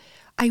thought,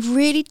 I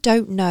really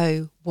don't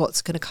know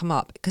what's going to come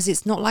up, because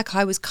it's not like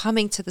I was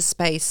coming to the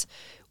space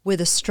with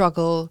a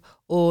struggle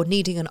or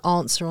needing an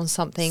answer on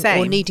something or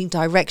Same. needing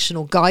direction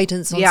or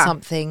guidance on Yeah.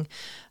 something.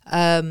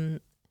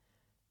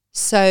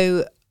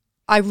 So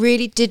I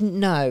really didn't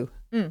know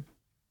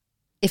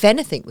if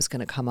anything was going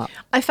to come up.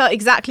 I felt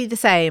exactly the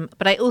same,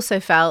 but I also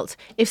felt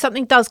if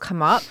something does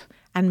come up,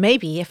 and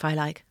maybe if I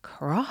like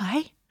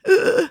cry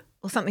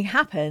or something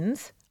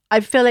happens,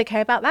 I'd feel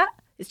okay about that.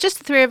 It's just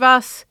the three of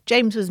us.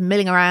 James was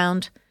milling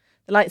around.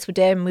 The lights were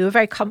dim. We were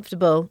very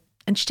comfortable.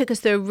 And she took us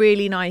through a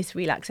really nice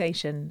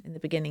relaxation in the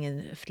beginning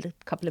and a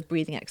couple of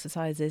breathing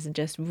exercises and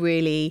just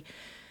really,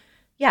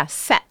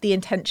 set the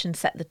intention,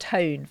 set the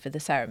tone for the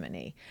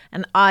ceremony.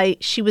 And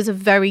she was a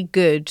very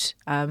good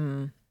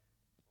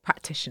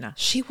practitioner.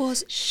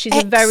 She's She's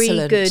a very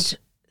good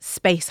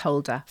space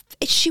holder.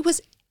 She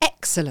was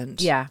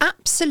excellent. Yeah.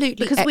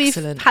 Absolutely Because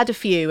excellent. we've had a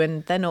few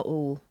and they're not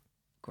all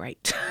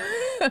great.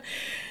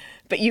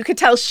 But you could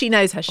tell she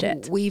knows her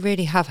shit. We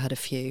really have had a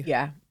few,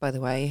 Yeah. by the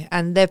way.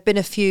 And there have been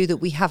a few that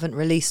we haven't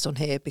released on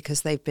here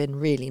because they've been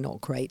really not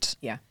great.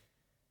 Yeah.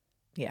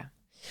 Yeah.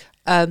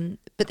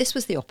 But this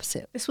was the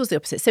opposite. This was the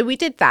opposite. So we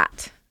did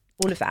that,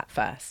 all of that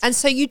first. And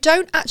so you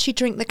don't actually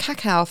drink the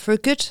cacao for a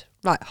good,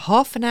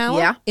 half an hour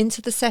Yeah.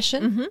 into the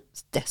session.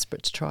 It's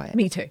desperate to try it.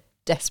 Me too.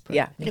 Desperate.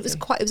 Yeah, And me it was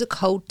too. it was a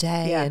cold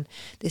day, Yeah. and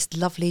this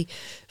lovely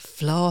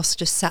flask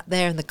just sat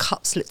there, and the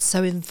cups looked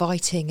so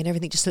inviting, and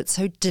everything just looked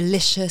so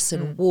delicious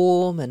and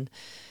warm, and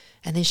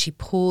then she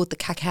poured the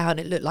cacao,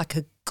 and it looked like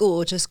a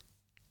gorgeous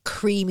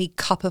creamy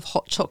cup of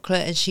hot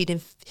chocolate, and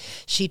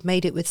she'd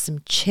made it with some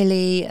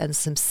chili and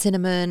some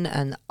cinnamon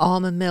and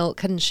almond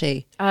milk, hadn't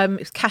she? It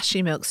was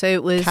cashew milk. So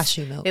it was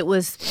Cashew milk. It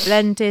was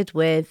blended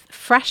with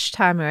fresh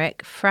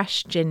turmeric,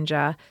 fresh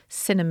ginger,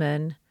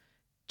 cinnamon,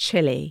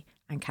 chili,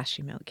 and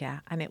cashew milk. Yeah,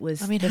 and it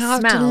was. I mean, the how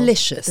smell,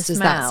 delicious the does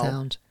that smell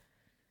sound?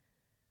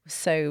 was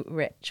so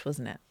rich,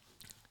 wasn't it?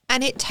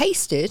 And it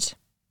tasted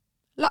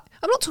like,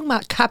 I'm not talking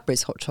about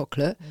Cadbury's hot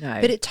chocolate, No.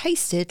 but it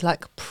tasted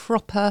like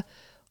proper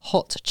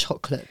hot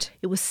chocolate.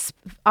 It was.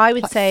 I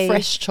would Like say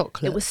fresh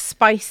chocolate. It was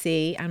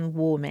spicy and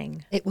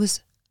warming.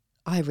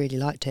 I really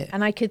liked it.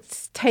 And I could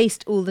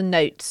taste all the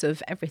notes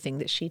of everything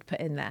that she'd put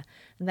in there.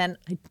 And then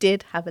I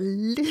did have a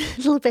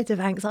little bit of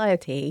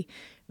anxiety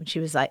when she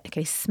was like,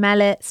 okay,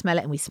 smell it.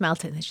 And we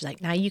smelt it. And then she's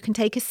like, now you can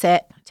take a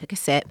sip. I took a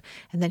sip.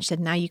 And then she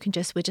said, now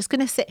we're just going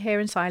to sit here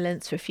in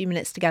silence for a few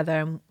minutes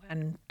together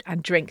and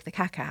drink the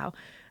cacao.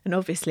 And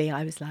obviously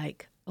I was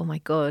like, oh my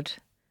God,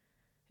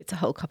 it's a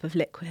whole cup of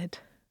liquid.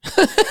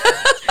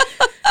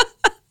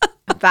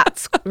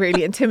 That's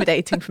really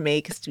intimidating for me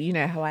because you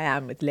know how I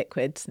am with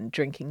liquids and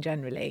drinking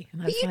generally.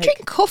 And I But was you like,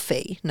 drink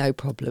coffee, no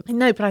problem. I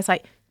know, but I was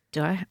like,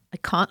 I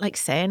can't like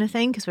say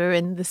anything because we're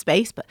in the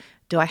space, but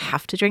do I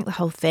have to drink the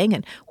whole thing?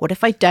 And what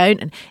if I don't?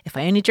 And if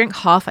I only drink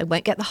half, I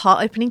won't get the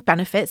heart opening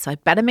benefits. So I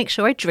better make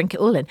sure I drink it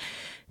all.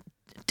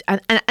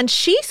 And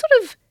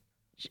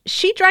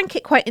she drank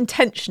it quite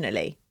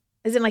intentionally.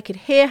 As in, I could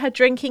hear her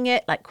drinking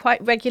it like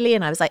quite regularly,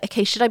 and I was like,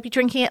 "Okay, should I be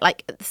drinking it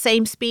like at the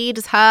same speed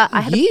as her?"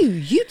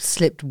 You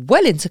slipped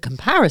well into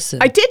comparison.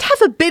 I did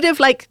have a bit of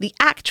like the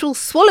actual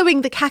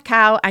swallowing the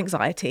cacao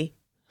anxiety.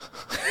 but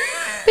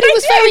it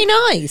was very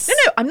nice.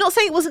 No, I'm not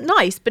saying it wasn't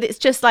nice, but it's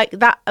just like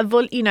that.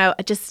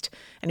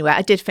 Anyway,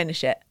 I did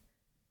finish it.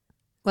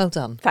 Well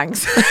done.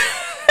 Thanks.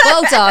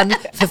 Well done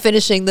for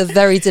finishing the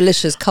very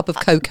delicious cup of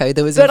cocoa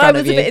that was in But I front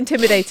was of a you. bit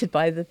intimidated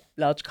by the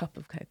large cup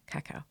of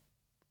cacao.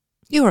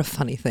 You're a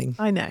funny thing.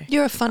 I know.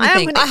 You're a funny I am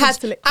thing. when it I comes had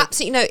to liquid.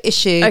 absolutely no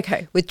issue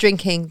Okay. with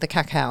drinking the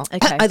cacao.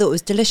 Okay. I thought it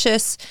was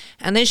delicious.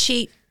 And then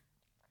she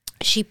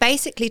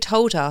basically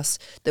told us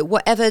that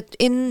whatever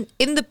in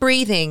the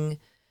breathing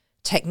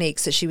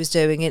techniques that she was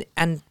doing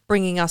and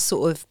bringing us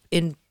sort of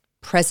in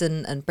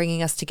present and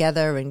bringing us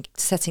together and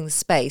setting the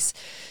space,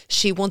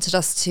 she wanted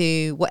us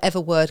to, whatever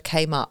word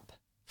came up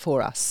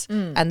for us,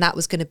 and that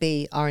was going to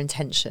be our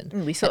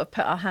intention. We sort of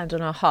put our hand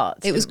on our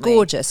hearts. It was didn't we?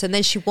 gorgeous. And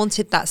then she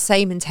wanted that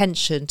same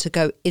intention to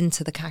go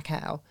into the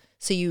cacao.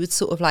 So you would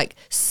sort of like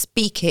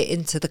speak it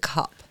into the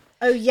cup.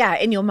 Oh, yeah,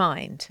 in your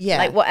mind. Yeah.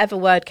 Like whatever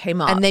word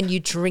came up. And then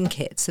you drink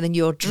it. So then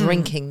you're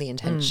drinking the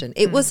intention.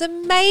 It was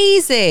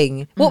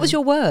amazing. What was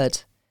your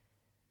word?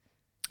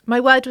 My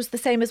word was the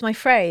same as my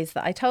phrase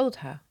that I told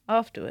her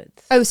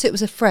afterwards. Oh, so it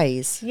was a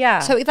phrase. Yeah.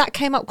 So that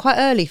came up quite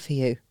early for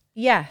you.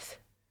 Yes.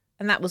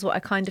 And that was what I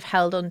kind of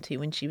held on to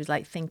when she was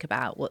like, think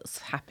about what's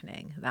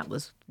happening. That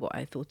was what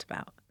I thought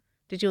about.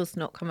 Did yours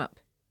not come up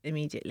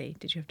immediately?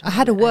 Did you have to? I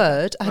had a mull it over?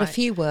 word. I had a Right.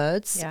 few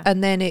words. Yeah.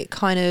 And then it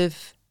kind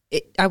of,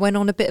 I went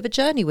on a bit of a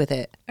journey with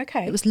it.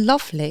 Okay. It was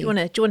lovely. Do you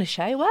want to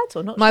share your words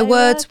or not? My share your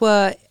words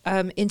were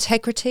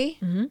integrity,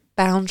 Mm-hmm.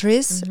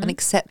 boundaries, and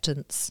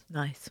acceptance.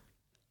 Nice.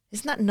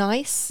 Isn't that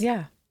nice?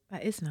 Yeah,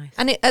 that is nice.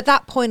 And at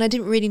that point, I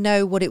didn't really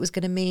know what it was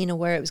going to mean or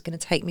where it was going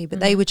to take me, but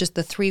they were just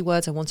the three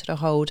words I wanted to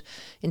hold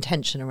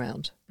intention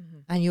around.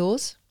 And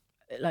yours?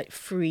 Like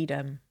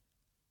freedom.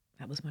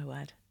 That was my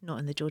word. Not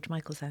in the George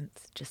Michael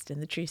sense, just in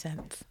the true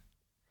sense.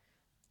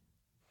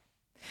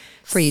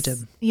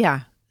 Freedom.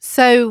 Yeah.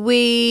 So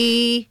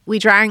we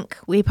drank,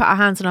 we put our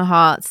hands on our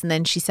hearts, and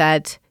then she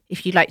said,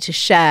 if you'd like to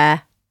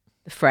share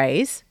the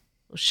phrase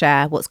or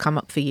share what's come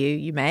up for you,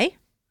 you may.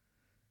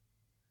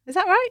 Is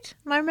that right?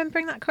 Am I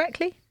remembering that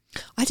correctly?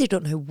 I did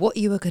not know what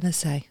you were going to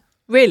say.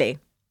 Really?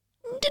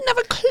 Didn't have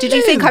a clue. Did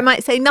you think I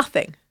might say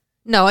nothing?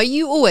 No,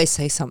 you always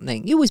say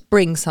something. You always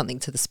bring something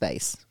to the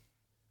space.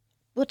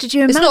 What did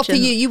you imagine? It's not for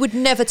you. You would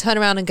never turn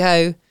around and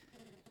go,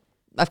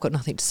 I've got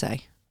nothing to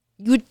say.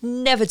 You would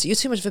never do. You're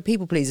too much of a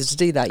people pleaser to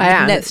do that.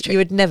 That's true. You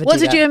would never do What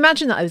that. did you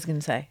imagine that I was going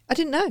to say? I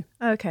didn't know.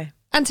 Oh, okay.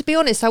 And to be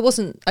honest, I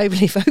wasn't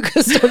overly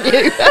focused on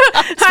you.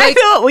 I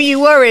thought, were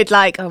you worried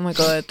like, oh my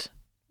God,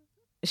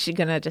 is she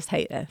going to just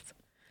hate this?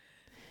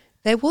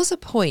 There was a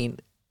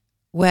point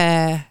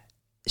where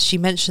she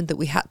mentioned that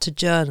we had to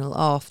journal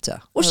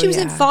after. Or she was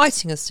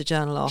inviting us to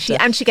journal after.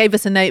 She gave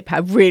us a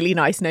notepad, really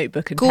nice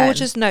notebook and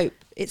gorgeous pen. note.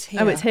 It's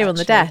here. Oh, it's here on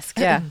the actually. desk,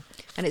 yeah.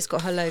 And it's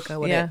got her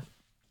logo on Yeah. it.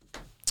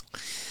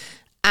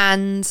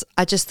 And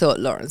I just thought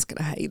Lauren's going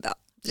to hate that.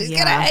 She's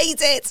going to hate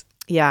it.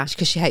 Yeah.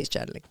 Because she hates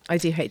journaling. I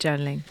do hate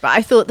journaling. But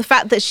I thought the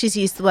fact that she's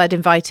used the word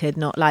invited,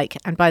 not like,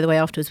 and by the way,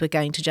 afterwards we're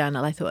going to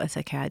journal, I thought, it's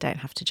okay, I don't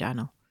have to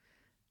journal.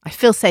 I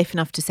feel safe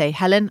enough to say,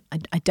 Helen,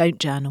 I don't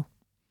journal.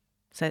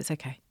 So it's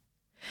okay.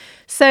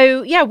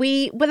 So yeah,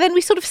 then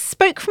we sort of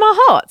spoke from our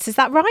hearts. Is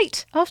that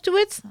right?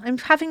 Afterwards, I'm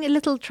having a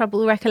little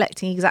trouble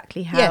recollecting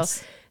exactly how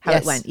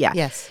it went. Yeah.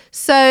 Yes.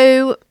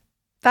 So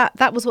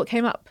that was what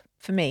came up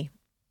for me.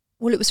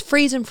 Well, it was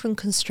freedom from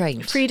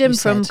constraint. Freedom you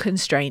from said.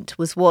 constraint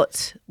was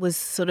what was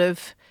sort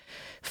of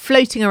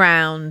floating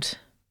around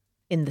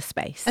in the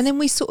space. And then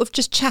we sort of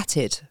just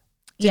chatted,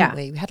 didn't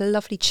we? We had a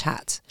lovely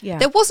chat. Yeah.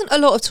 There wasn't a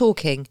lot of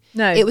talking.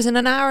 No. It was an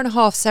hour and a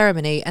half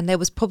ceremony and there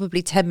was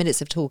probably 10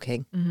 minutes of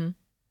talking. Mm-hmm.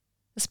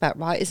 That's about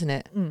right, isn't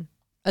it? Mm.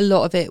 A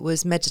lot of it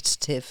was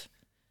meditative.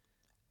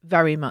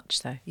 Very much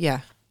so.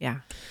 Yeah. Yeah.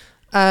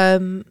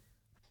 And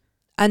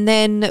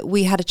then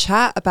we had a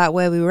chat about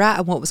where we were at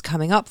and what was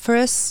coming up for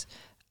us.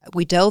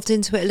 We delved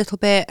into it a little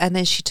bit and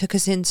then she took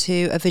us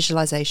into a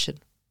visualization,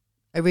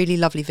 a really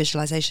lovely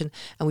visualization,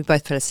 and we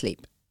both fell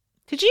asleep.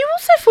 Did you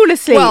also fall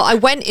asleep? Well, I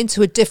went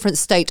into a different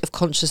state of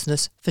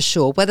consciousness for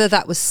sure. Whether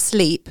that was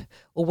sleep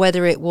or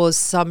whether it was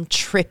some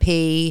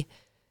trippy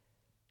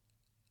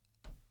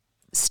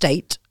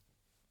state,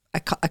 I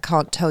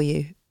can't tell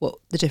you what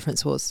the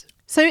difference was.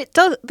 So it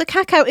does. The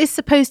cacao is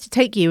supposed to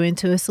take you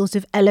into a sort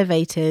of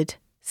elevated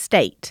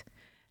state,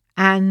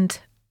 and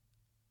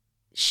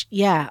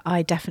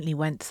I definitely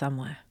went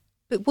somewhere.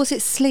 But was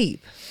it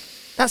sleep?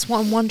 That's what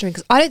I'm wondering,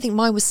 because I don't think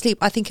mine was sleep.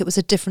 I think it was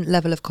a different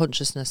level of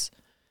consciousness.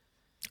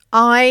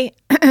 I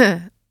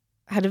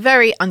had a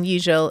very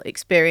unusual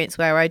experience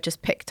where I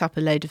just picked up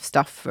a load of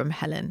stuff from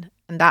Helen,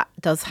 and that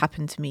does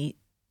happen to me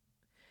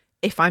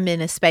if I'm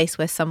in a space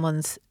where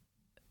someone's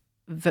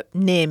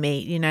near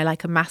me,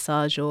 like a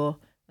massage, or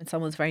when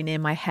someone's very near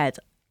my head,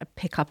 I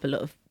pick up a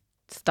lot of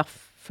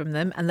stuff from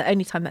them. And the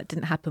only time that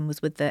didn't happen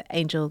was with the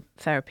angel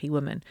therapy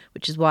woman,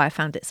 which is why I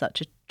found it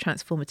such a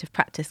transformative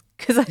practice,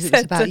 because I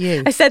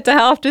said to her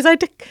afterwards, I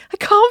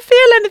can't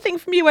feel anything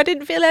from you. I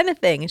didn't feel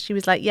anything. And she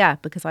was like, yeah,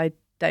 because I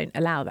don't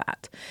allow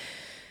that,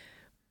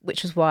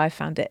 which was why I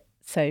found it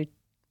so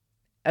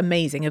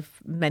amazing of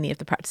many of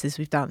the practices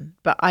we've done.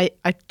 But I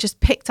just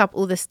picked up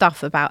all this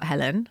stuff about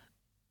Helen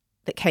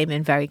that came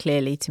in very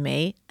clearly to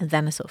me, and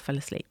then I sort of fell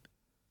asleep.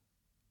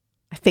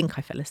 I think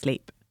I fell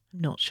asleep.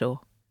 I'm not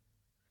sure.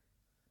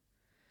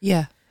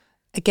 Yeah.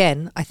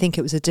 Again, I think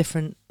it was a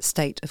different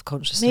state of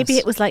consciousness. Maybe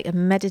it was like a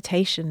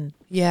meditation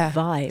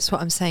vibe. That's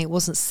what I'm saying. It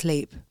wasn't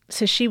sleep.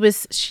 So she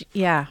was.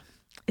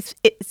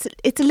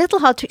 It's a little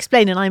hard to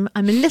explain, and I'm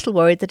a little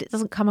worried that it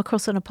doesn't come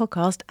across on a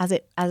podcast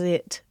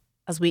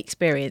as we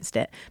experienced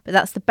it. But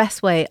that's the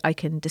best way I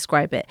can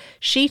describe it.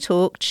 She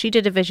talked. She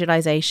did a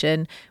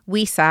visualization.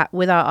 We sat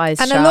with our eyes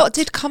shut. And a lot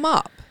did come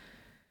up.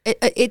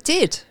 It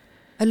did.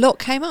 A lot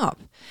came up.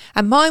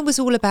 And mine was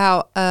all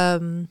about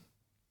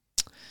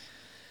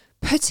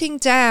putting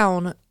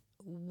down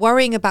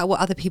worrying about what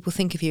other people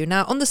think of you.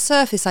 Now, on the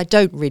surface, I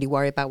don't really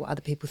worry about what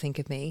other people think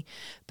of me,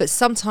 but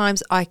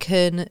sometimes I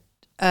can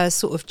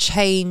sort of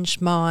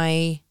change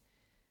my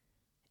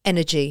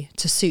energy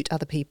to suit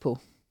other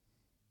people.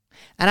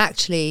 And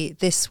actually,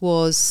 this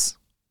was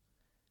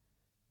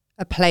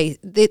a place,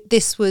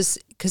 this was,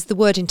 because the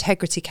word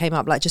integrity came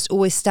up, like just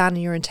always stand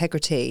in your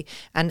integrity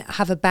and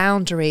have a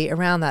boundary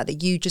around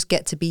that you just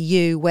get to be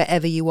you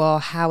wherever you are,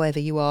 however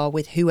you are,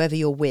 with whoever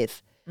you're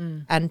with.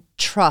 And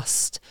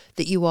trust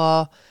that you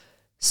are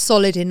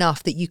solid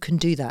enough that you can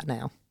do that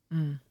now.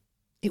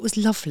 It was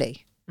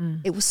lovely.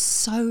 It was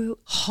so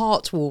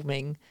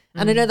heartwarming.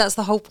 And I know that's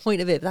the whole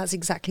point of it, but that's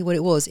exactly what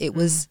it was. It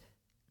was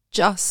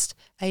just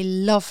a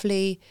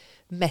lovely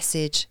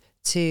message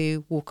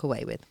to walk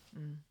away with.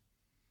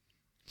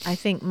 I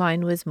think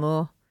mine was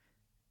more,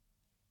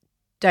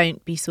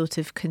 don't be sort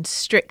of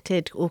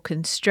constricted or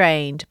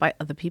constrained by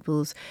other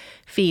people's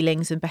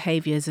feelings and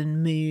behaviours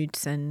and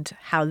moods and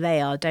how they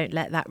are. Don't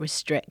let that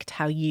restrict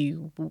how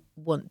you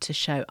want to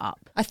show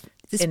up.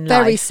 It's in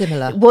very life.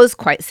 similar. It was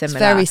quite similar.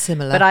 very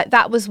similar. But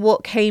that was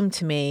what came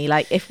to me.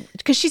 Like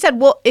because she said,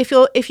 "What if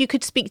you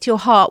could speak to your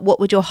heart? What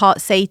would your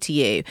heart say to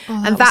you?"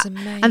 that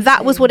was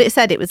that was what it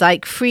said. It was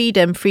like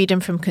freedom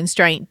from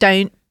constraint.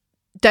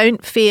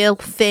 Don't feel,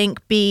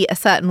 think, be a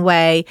certain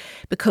way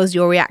because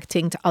you're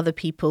reacting to other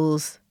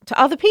people's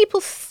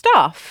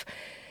stuff.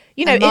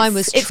 You know, And mine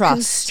was it's trust.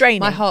 constraining.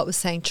 My heart was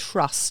saying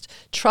trust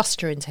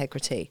your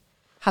integrity,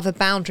 have a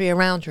boundary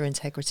around your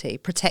integrity,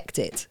 protect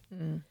it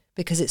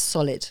because it's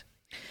solid.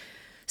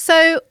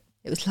 So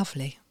It was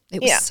lovely.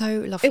 It was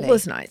so lovely. it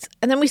was nice.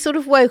 And then we sort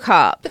of woke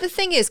up. But the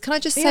thing is, can I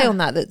just say on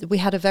that we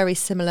had a very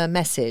similar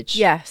message?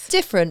 Yes.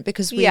 Different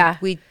because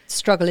we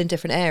struggle in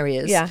different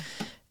areas. Yeah.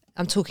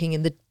 I'm talking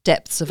in the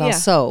depths of our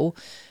soul.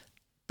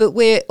 But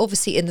we're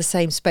obviously in the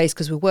same space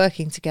because we're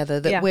working together,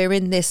 that we're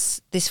in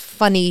this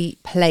funny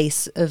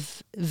place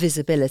of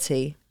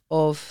visibility,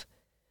 of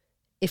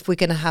if we're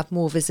going to have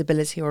more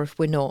visibility or if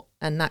we're not.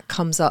 And that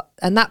comes up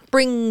and that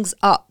brings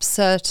up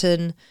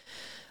certain,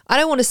 I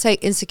don't want to say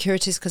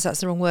insecurities because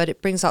that's the wrong word.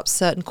 It brings up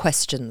certain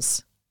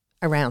questions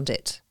around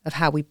it of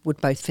how we would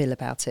both feel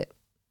about it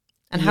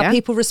and how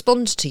people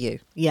respond to you.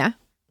 Yeah.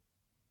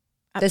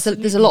 There's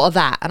a lot of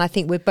that. And I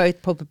think we're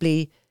both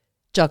probably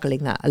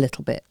juggling that a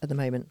little bit at the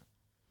moment.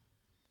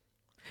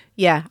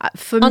 Yeah.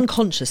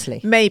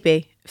 Unconsciously.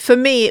 Maybe. For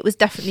me, it was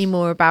definitely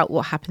more about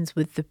what happens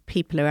with the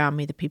people around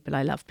me, the people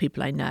I love,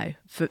 people I know.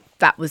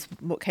 That was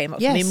what came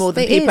up for me more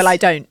than people I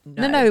don't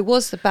know. No, it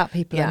was about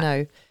people I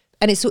know.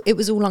 And it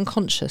was all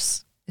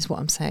unconscious, is what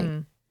I'm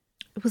saying.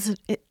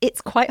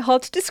 It's quite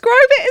hard to describe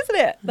it,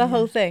 isn't it? The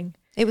whole thing.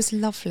 It was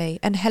lovely.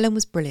 And Helen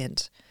was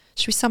brilliant.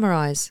 Should we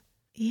summarise?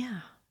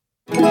 Yeah.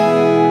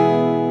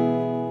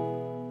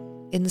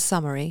 In the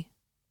summary,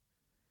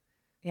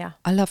 Yeah.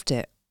 I loved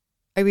it.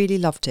 I really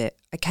loved it.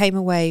 I came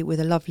away with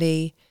a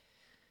lovely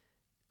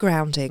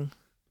grounding,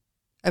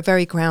 a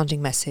very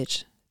grounding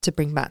message to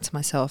bring back to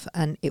myself.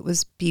 And it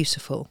was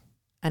beautiful.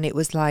 And it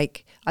was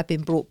like I've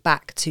been brought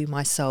back to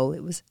my soul.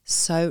 It was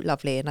so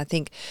lovely. And I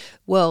think,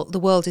 well, the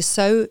world is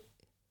so,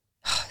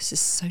 this is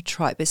so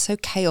trite, but it's so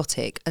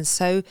chaotic and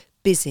so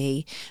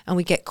busy, and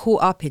we get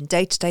caught up in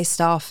day-to-day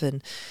stuff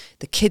and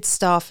the kids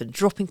stuff and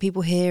dropping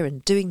people here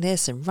and doing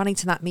this and running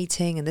to that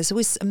meeting, and there's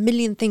always a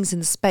million things in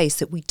the space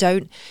that we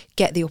don't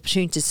get the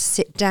opportunity to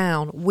sit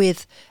down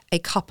with a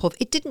cup of,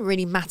 it didn't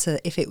really matter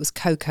if it was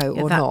cocoa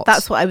or not.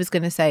 That's what I was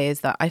going to say, is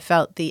that I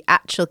felt the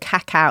actual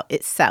cacao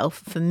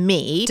itself, for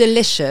me,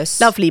 delicious,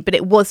 lovely, but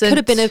it wasn't. Could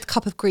have been a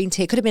cup of green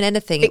tea, it could have been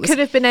anything. It could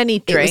have been any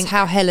drink. It was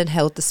how Helen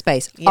held the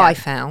space, I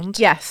found.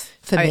 Yes.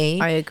 For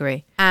me. I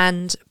agree.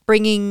 And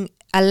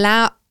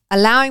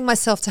allowing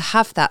myself to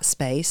have that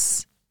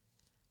space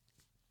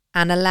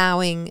and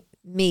allowing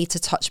me to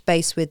touch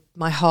base with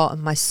my heart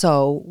and my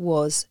soul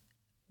was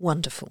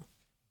wonderful,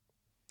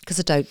 because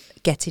I don't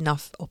get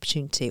enough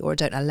opportunity, or I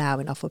don't allow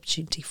enough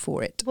opportunity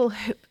for it. Well,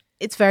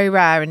 it's very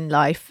rare in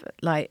life,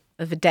 like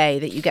of a day,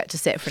 that you get to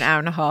sit for an hour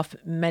and a half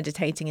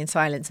meditating in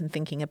silence and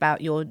thinking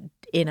about your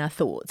inner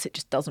thoughts. It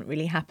just doesn't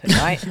really happen,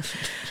 right?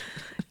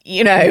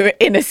 You know,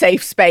 in a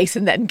safe space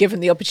and then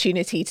given the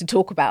opportunity to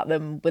talk about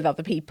them with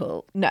other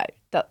people. No,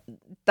 that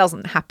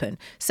doesn't happen.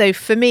 So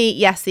for me,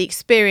 yes, the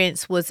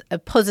experience was a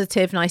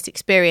positive, nice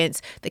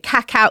experience. The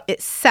cacao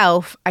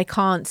itself, I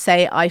can't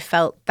say I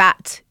felt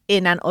that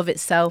in and of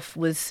itself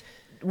was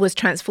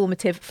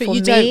transformative for me.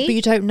 But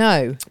you don't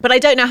know. But I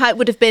don't know how it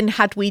would have been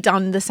had we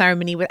done the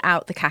ceremony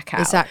without the cacao.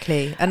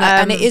 Exactly.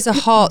 And it is a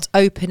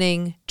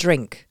heart-opening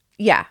drink.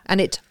 Yeah. And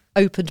it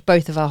opened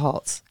both of our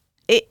hearts.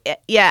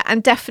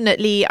 And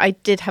definitely I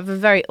did have a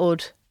very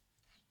odd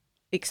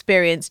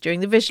experience during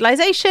the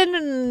visualization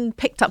and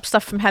picked up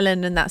stuff from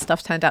Helen, and that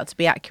stuff turned out to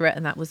be accurate,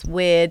 and that was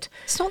weird.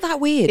 It's not that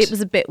weird. It was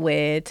a bit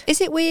weird.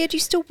 Is it weird? You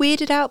still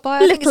weirded out by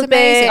it? A I think it's little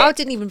amazing. bit. I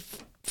didn't even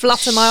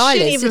flutter my eyelids.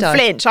 Didn't even did I?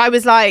 flinch. I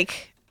was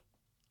like,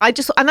 I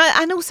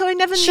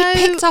never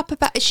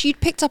know. She'd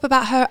picked up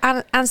about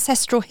her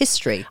ancestral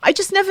history. I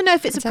just never know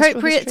if it's Ancestral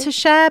appropriate history? to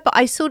share, but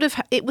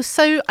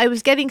I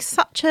was getting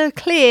such a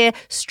clear,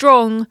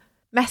 strong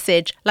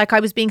message, like I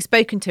was being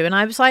spoken to, and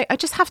I was like, I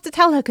just have to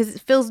tell her, because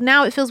it feels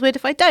weird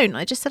if I don't.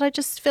 I just said, I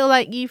just feel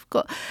like you've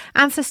got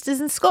ancestors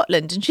in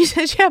Scotland, and she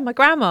said, yeah, my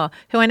grandma,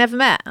 who I never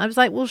met. I was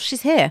like, well,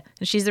 she's here,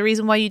 and she's the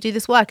reason why you do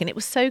this work. And it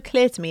was so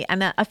clear to me,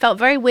 and I felt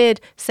very weird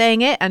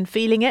saying it and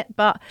feeling it,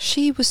 but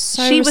She was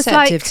so she was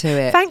receptive like, to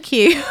it. thank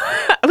you.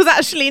 It was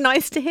actually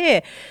nice to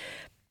hear.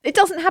 It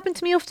doesn't happen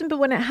to me often, but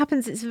when it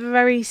happens, it's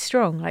very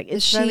strong. Like,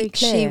 it's very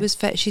clear.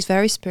 She's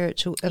very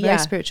spiritual, very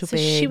spiritual so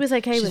being. she was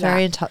okay She's with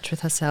very that. in touch with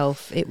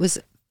herself. It was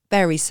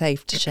very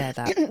safe to share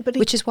that,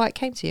 which is why it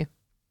came to you.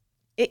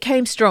 It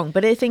came strong,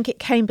 but I think it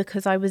came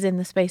because I was in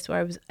the space where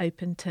I was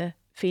open to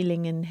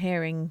feeling and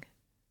hearing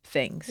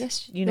things.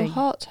 Yes, your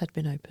heart had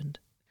been opened.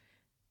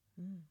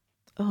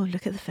 Oh,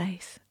 look at the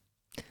face.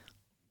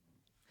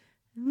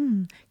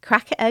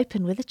 Crack it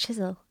open with a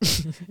chisel.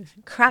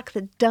 Crack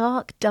the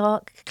dark,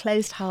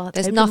 closed heart.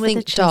 There's open nothing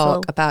with a chisel.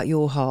 dark about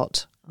your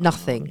heart.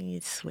 Nothing. Oh,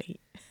 it's sweet.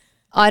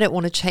 I don't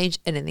want to change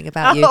anything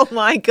about you. Oh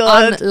my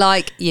God.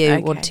 Unlike you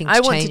Okay. wanting to I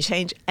change. want to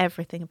change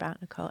everything about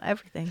Nicole.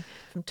 Everything.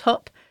 From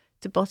top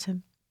to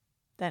bottom.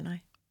 Don't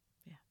I?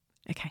 Yeah.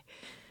 Okay.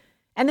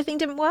 Anything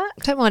didn't work?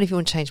 Don't mind if you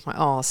want to change my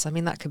arse. I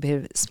mean, that could be a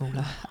bit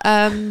smaller.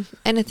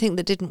 Anything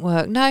that didn't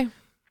work? No.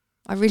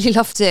 I really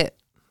loved it.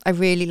 I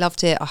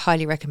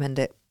highly recommend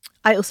it.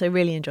 I also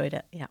really enjoyed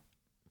it. Yeah.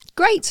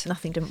 Great.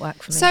 Nothing didn't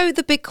work for me. So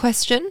the big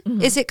question,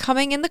 is it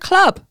coming in the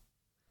club?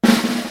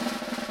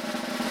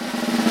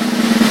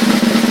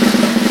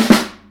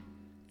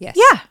 Yes.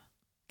 yeah.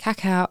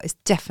 Cacao is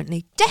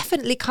definitely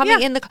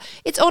coming in the...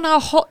 It's on our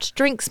hot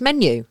drinks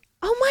menu.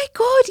 Oh my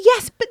God,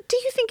 yes. But do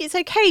you think it's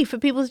okay for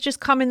people to just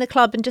come in the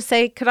club and just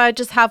say, could I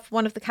just have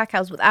one of the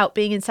cacaos without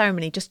being in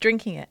ceremony, just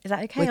drinking it? Is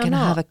that okay We're or going to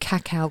not? have a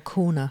cacao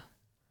corner.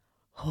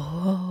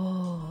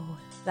 Oh,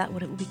 is that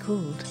what it will be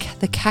called?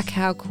 The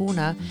cacao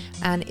corner.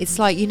 And it's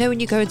like, you know when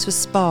you go into a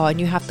spa and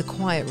you have the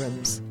quiet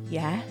rooms?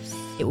 Yes.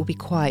 It will be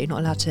quiet. You're not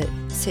allowed to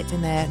sit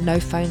in there. No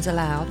phones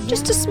allowed.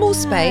 Just a small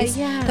space.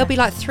 Yeah. There'll be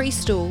like 3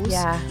 stools.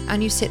 Yeah.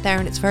 And you sit there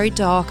and it's very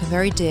dark and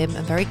very dim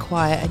and very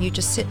quiet. And you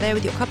just sit there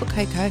with your cup of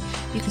cocoa.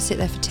 You can sit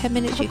there for 10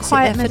 minutes. You can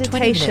quiet sit there for 20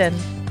 meditation.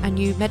 minutes. And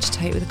you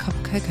meditate with a cup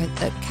of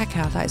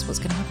cacao. That is what's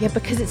going to happen. Yeah,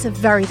 because it's a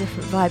very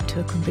different vibe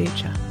to a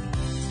kombucha.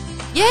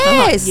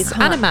 Yes. You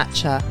And a can't.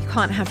 matcha. You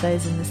can't have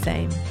those in the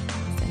same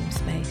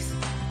space.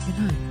 You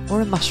know. Or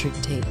a mushroom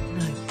tea.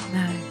 No.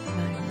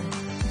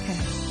 Okay.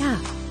 Yeah,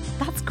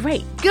 that's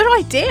great. Good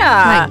idea.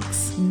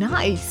 Thanks.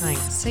 Nice.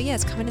 Thanks. So yeah,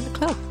 it's coming in the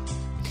club.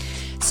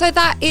 So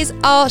that is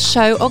our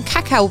show on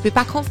cacao. We'll be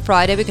back on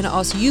Friday. We're going to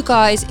ask you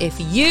guys if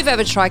you've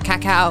ever tried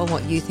cacao and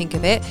what you think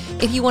of it.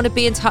 If you want to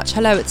be in touch,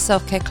 hello at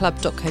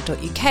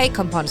selfcareclub.co.uk.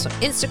 Come find us on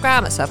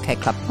Instagram at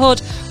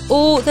selfcareclubpod.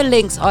 All the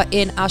links are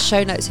in our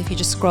show notes. If you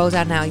just scroll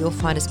down now, you'll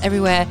find us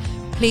everywhere.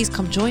 Please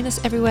come join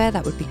us everywhere.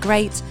 That would be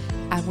great.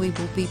 And we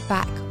will be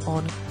back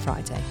on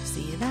Friday.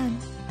 See you then.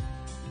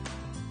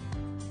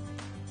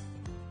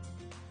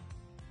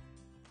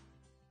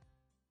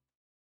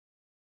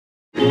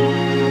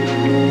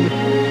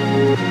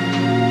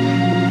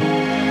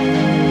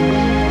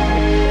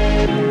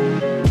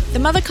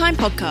 The Motherkind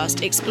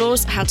podcast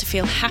explores how to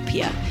feel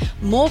happier,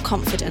 more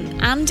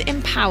confident and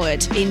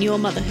empowered in your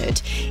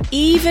motherhood,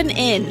 even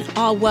in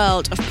our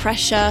world of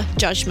pressure,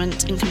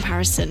 judgment and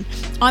comparison.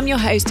 I'm your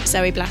host,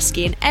 Zoe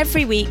Blaskey, and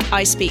every week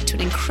I speak to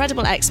an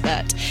incredible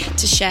expert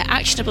to share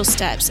actionable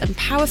steps and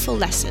powerful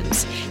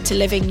lessons to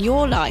living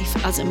your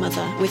life as a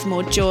mother with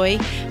more joy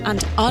and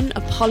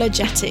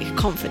unapologetic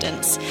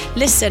confidence.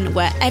 Listen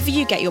wherever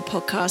you get your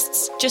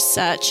podcasts, just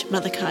search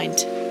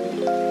Motherkind.